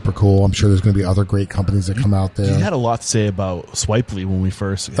think they're super cool. I'm sure there's going to be other great companies that come out there. You had a lot to say about Swipely when we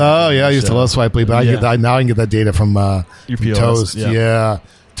first. Oh yeah, I used to love Swipely, but now I can get that data from Your POS, Toast. yeah. Yeah,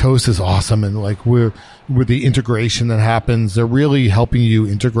 Toast is awesome, and like with the integration that happens, they're really helping you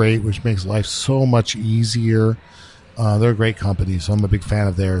integrate, which makes life so much easier. They're a great company, so I'm a big fan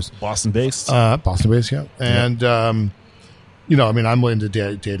of theirs. Boston based. Boston-based, yeah. And, I'm into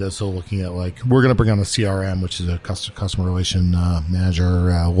data, so looking at, we're going to bring on a CRM, which is a customer relation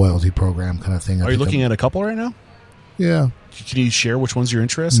manager, loyalty program kind of thing. Are you looking at a couple right now? Yeah. Can you share which ones you're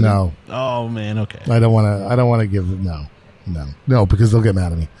interested in? No. Oh, man, okay. I don't want to give them, no, because they'll get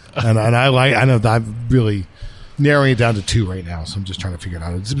mad at me. And I know that I'm really narrowing it down to 2 right now, so I'm just trying to figure it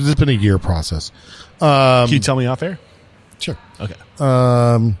out. It's been a year process. Can you tell me off air? Sure. Okay.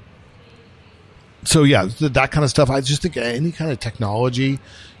 So yeah, that kind of stuff. I just think any kind of technology,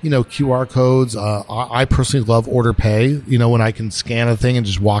 QR codes. I personally love Order Pay. When I can scan a thing and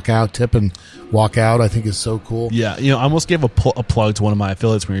just walk out, tip and walk out, I think is so cool. Yeah, I almost gave a plug to one of my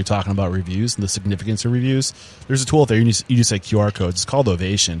affiliates when you were talking about reviews and the significance of reviews. There's a tool out there. You just say QR codes. It's called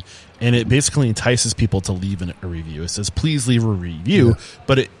Ovation, and it basically entices people to leave a review. It says, "Please leave a review,"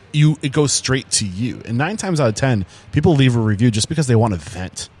 but it goes straight to you. And 9 times out of 10, people leave a review just because they want to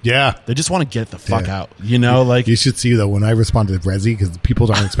vent. Yeah. They just want to get the fuck out. You should see, though, when I respond to Resi, because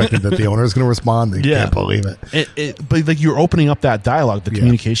people aren't expecting that the owner is going to respond. They can't believe it. But you're opening up that dialogue, the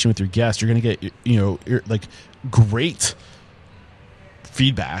communication with your guests. You're going to get, great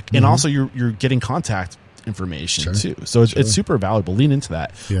feedback. And also you're getting contact information too, so it's super valuable. Lean into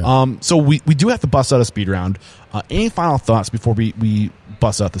that. So we do have to bust out a speed round. Any final thoughts before we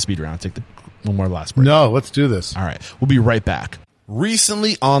bust out the speed round? Take one more last break. No, let's do this. All right, we'll be right back.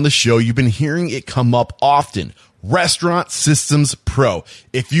 Recently on the show, you've been hearing it come up often. Restaurant Systems Pro.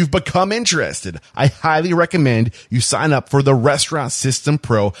 If you've become interested, I highly recommend you sign up for the Restaurant System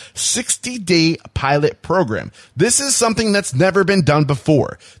Pro 60-day pilot program. This is something that's never been done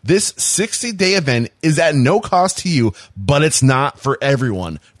before. This 60-day event is at no cost to you, but it's not for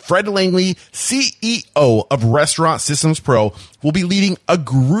everyone. Fred Langley, CEO of Restaurant Systems Pro, will be leading a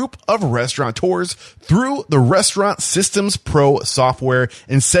group of restaurateurs through the Restaurant Systems Pro software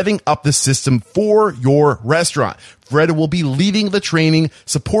and setting up the system for your restaurant. Fred will be leading the training,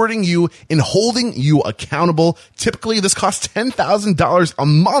 supporting you, and holding you accountable. Typically, this costs $10,000 a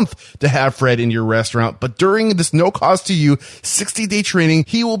month to have Fred in your restaurant, but during this no cost to you 60-day training,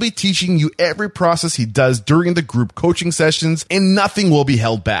 he will be teaching you every process he does during the group coaching sessions, and nothing will be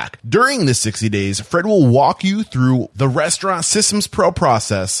held back. During the 60 days, Fred will walk you through the Restaurant Systems Pro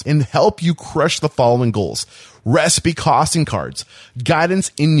process and help you crush the following goals: recipe costing cards,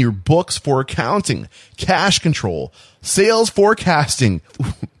 guidance in your books for accounting, cash control, sales forecasting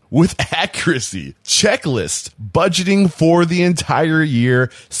with accuracy, checklist, budgeting for the entire year,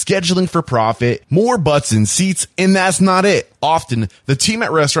 scheduling for profit, more butts in seats, and that's not it. Often, the team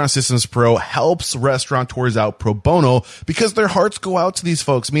at Restaurant Systems Pro helps restaurateurs out pro bono because their hearts go out to these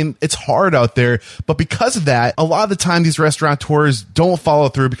folks. I mean, it's hard out there, but because of that, a lot of the time these restaurateurs don't follow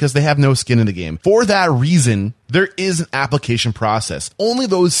through because they have no skin in the game. For that reason, there is an application process. Only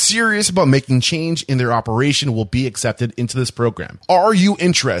those serious about making change in their operation will be accepted into this program. Are you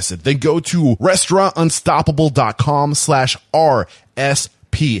interested? Then go to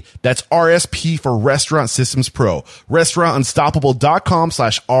restaurantunstoppable.com/RSP. That's RSP for Restaurant Systems Pro.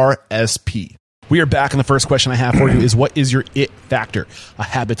 Restaurantunstoppable.com/RSP. We are back, and the first question I have for you is, what is your it factor? A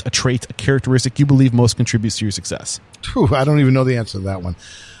habit, a trait, a characteristic you believe most contributes to your success? I don't even know the answer to that one.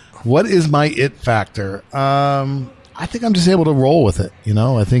 What is my it factor? I think I'm just able to roll with it.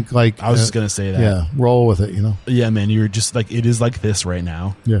 I think I was just going to say that. Yeah, roll with it, Yeah, man, you're just like, it is like this right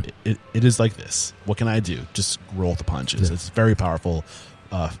now. Yeah. It is like this. What can I do? Just roll with the punches. Yeah. It's a very powerful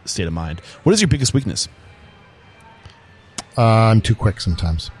state of mind. What is your biggest weakness? I'm too quick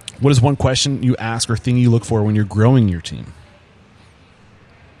sometimes. What is one question you ask or thing you look for when you're growing your team?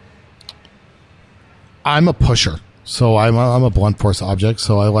 I'm a pusher. So I'm a blunt force object,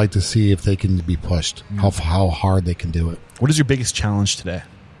 so I like to see if they can be pushed, how hard they can do it. What is your biggest challenge today?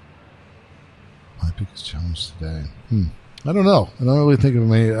 My biggest challenge today? I don't know. I don't really think of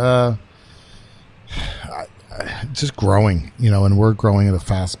me. Just growing, and we're growing at a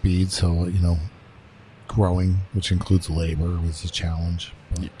fast speed, so, growing, which includes labor, was a challenge.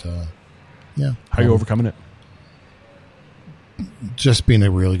 But yeah, How are you overcoming it? just being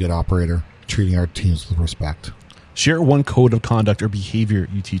a really good operator, treating our teams with respect. Share one code of conduct or behavior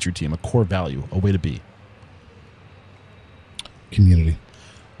you teach your team, a core value, a way to be. Community.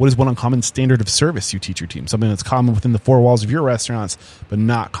 What is one uncommon standard of service you teach your team? Something that's common within the four walls of your restaurants, but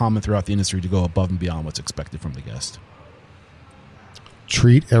not common throughout the industry to go above and beyond what's expected from the guest.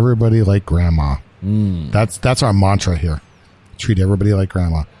 Treat everybody like grandma. That's our mantra here. Treat everybody like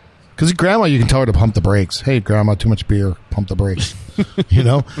grandma. Because grandma, you can tell her to pump the brakes. Hey, grandma, too much beer, pump the brakes.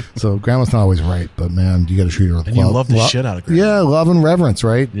 So grandma's not always right, but man, you got to treat her with And you love the shit out of grandma. Yeah, love and reverence,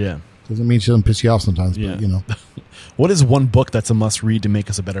 right? Yeah. Doesn't mean she doesn't piss you off sometimes, Yeah. but What is one book that's a must read to make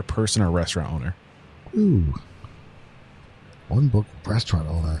us a better person or restaurant owner? Ooh. One book, restaurant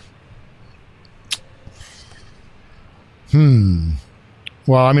owner.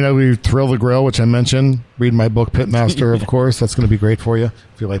 Well, I mean, I would Thrill the Grill, which I mentioned. Read my book, Pitmaster, of course. That's going to be great for you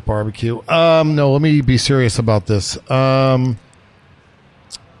if you like barbecue. No, let me be serious about this.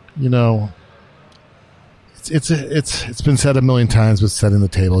 It's been said a million times, but Setting the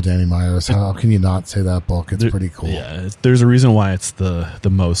Table, Danny Myers. How can you not say that book? It's pretty cool. Yeah, there's a reason why it's the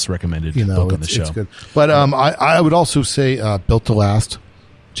most recommended book on the show. It's good. But I would also say Built to Last,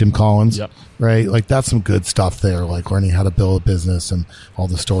 Jim Collins. Yep. Right? Like, that's some good stuff there, like learning how to build a business and all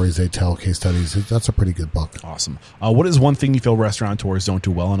the stories they tell, case studies. That's a pretty good book. Awesome. What is one thing you feel restaurateurs don't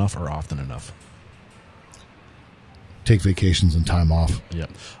do well enough or often enough? Take vacations and time off. Yep.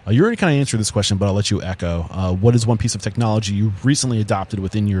 You already kind of answered this question, but I'll let you echo. What is one piece of technology you recently adopted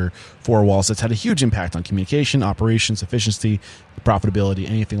within your four walls that's had a huge impact on communication, operations, efficiency, profitability,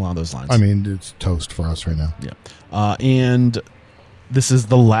 anything along those lines? I mean, it's toast for us right now. Yeah. And this is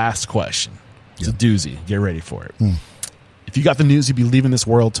the last question. It's a doozy. Get ready for it. If you got the news, you'd be leaving this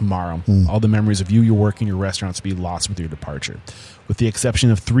world tomorrow. All the memories of you, your work, and your restaurants would be lost with your departure. With the exception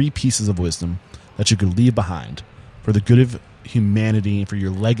of 3 pieces of wisdom that you could leave behind for the good of humanity and for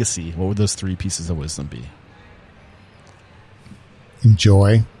your legacy, what would those 3 pieces of wisdom be?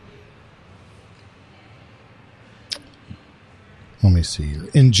 Enjoy. Let me see here.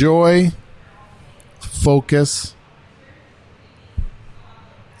 Enjoy, focus,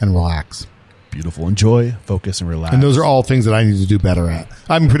 and relax. Beautiful. Enjoy, focus, and relax. And those are all things that I need to do better at.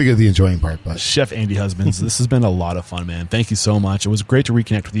 I'm pretty good at the enjoying part, but Chef Andy Husbands, this has been a lot of fun, man. Thank you so much. It was great to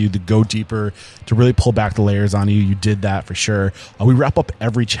reconnect with you, to go deeper, to really pull back the layers on you. You did that for sure. We wrap up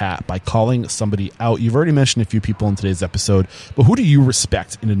every chat by calling somebody out. You've already mentioned a few people in today's episode, but who do you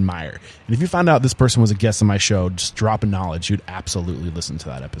respect and admire? And if you found out this person was a guest on my show, just drop a knowledge, you'd absolutely listen to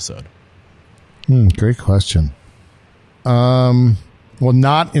that episode. Great question. Well,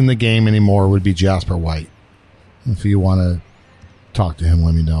 not in the game anymore would be Jasper White. If you want to talk to him,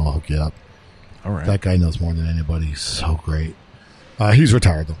 let me know. I'll hook you up. All right. That guy knows more than anybody. He's so great. He's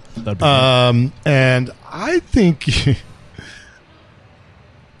retired, though. That'd be great. And I think you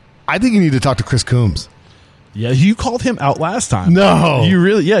need to talk to Chris Coombs. Yeah, you called him out last time. No. You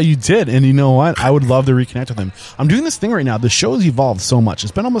really, yeah, you did. And you know what? I would love to reconnect with him. I'm doing this thing right now. The show's evolved so much.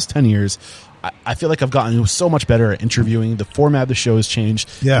 It's been almost 10 years. I feel like I've gotten so much better at interviewing. The format of the show has changed.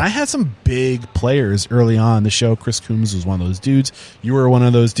 Yeah. And I had some big players early on in the show. Chris Coombs was one of those dudes. You were one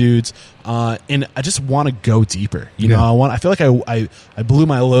of those dudes. And I just want to go deeper. You know, I feel like I blew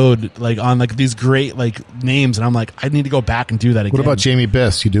my load like on like these great like names, and I'm like, I need to go back and do that again. What about Jamie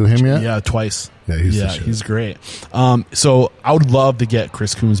Biss? You do him yet? Yeah, twice. Yeah, he's great. So I would love to get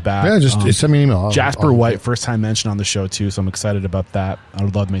Chris Coombs back. Yeah, just send me an email. Jasper White, first time mentioned on the show too, so I'm excited about that. I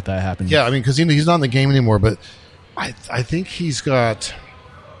would love to make that happen. Yeah, I mean, because he's not in the game anymore, but I think he's got,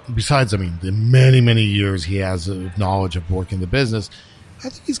 besides, I mean, the many, many years he has of knowledge of working the business, I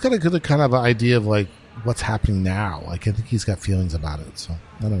think he's got a good kind of idea of like what's happening now. Like, I think he's got feelings about it. So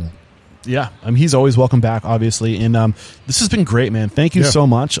I don't know. Yeah, he's always welcome back, obviously. And this has been great, man. Thank you so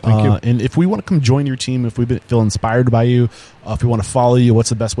much. Thank you. And if we want to come join your team, if we feel inspired by you, if we want to follow you, what's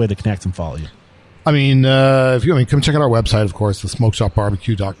the best way to connect and follow you? I mean, come check out our website, of course, the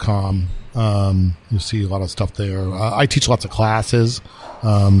smokeshopbarbecue.com. You'll see a lot of stuff there. I teach lots of classes,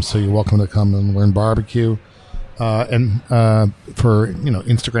 so you're welcome to come and learn barbecue. And for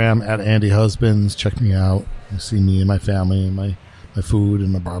Instagram at Andy Husbands, check me out. You see me and my family and my food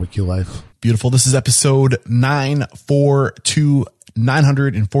and my barbecue life. Beautiful. This is episode 942. Head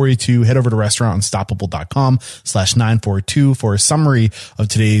over to restaurantunstoppable.com/942 for a summary of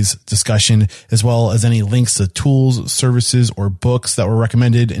today's discussion, as well as any links to tools, services, or books that were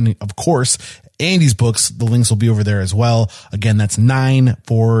recommended. And of course, Andy's books. The links will be over there as well. Again, that's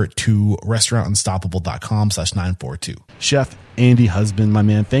 942restaurantunstoppable.com/942. Chef Andy Husband, my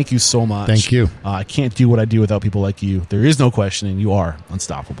man, thank you so much. Thank you. I can't do what I do without people like you. There is no questioning. You are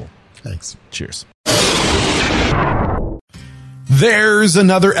unstoppable. Thanks. Cheers. There's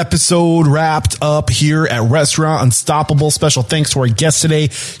another episode wrapped up here at Restaurant Unstoppable. Special thanks to our guest today,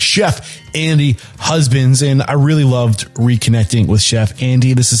 Chef Andy Husbands. And I really loved reconnecting with Chef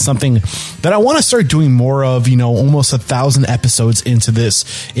Andy. This is something that I want to start doing more of, almost 1,000 episodes into this.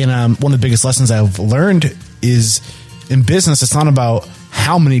 And one of the biggest lessons I've learned is in business, it's not about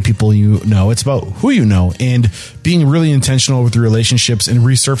how many people you know, it's about who you know, and being really intentional with your relationships and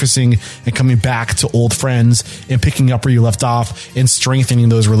resurfacing and coming back to old friends and picking up where you left off and strengthening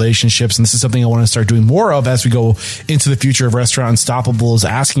those relationships. And this is something I want to start doing more of as we go into the future of Restaurant Unstoppable, is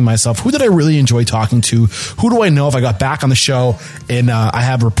asking myself, who did I really enjoy talking to? Who do I know if I got back on the show and I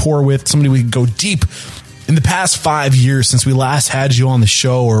have rapport with, somebody we can go deep. In the past 5 years since we last had you on the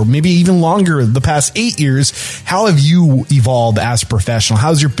show, or maybe even longer, the past 8 years, how have you evolved as a professional?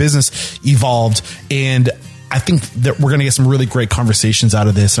 How's your business evolved? And I think that we're going to get some really great conversations out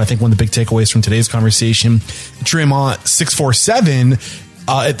of this. And I think one of the big takeaways from today's conversation, Draymond 647,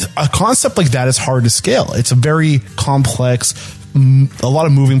 a concept like that is hard to scale. It's a very complex, a lot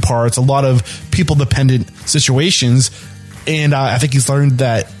of moving parts, a lot of people dependent situations. And I think he's learned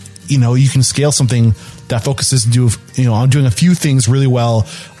that, you can scale something that focuses on doing a few things really well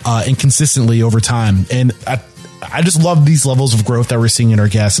and consistently over time. And I just love these levels of growth that we're seeing in our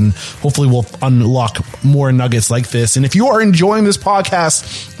guests, and hopefully we'll unlock more nuggets like this. And if you are enjoying this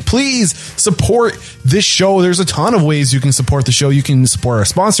podcast, please support this show. There's a ton of ways you can support the show. You can support our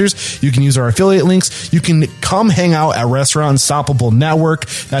sponsors. You can use our affiliate links. You can come hang out at Restaurant Unstoppable Network.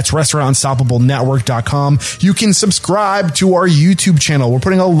 That's restaurantunstoppablonetwork.com. You can subscribe to our YouTube channel. We're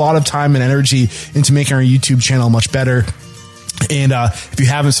putting a lot of time and energy into making our YouTube channel much better. And if you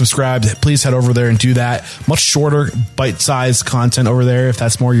haven't subscribed, please head over there and do that. Much shorter, bite-sized content over there, if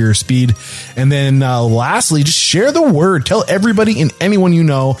that's more your speed. And then lastly, just share the word. Tell everybody and anyone you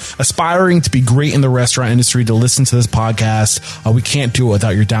know aspiring to be great in the restaurant industry to listen to this podcast. We can't do it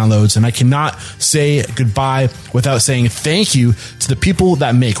without your downloads. And I cannot say goodbye without saying thank you to the people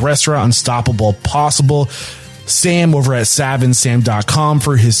that make Restaurant Unstoppable possible. Sam over at savinsam.com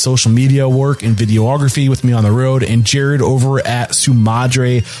for his social media work and videography with me on the road, and Jared over at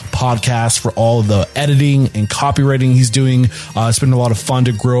Sumadre Podcast for all of the editing and copywriting he's doing. It's been a lot of fun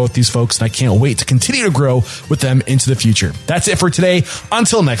to grow with these folks, and I can't wait to continue to grow with them into the future. That's it for today.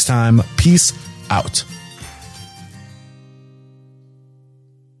 Until next time, peace out.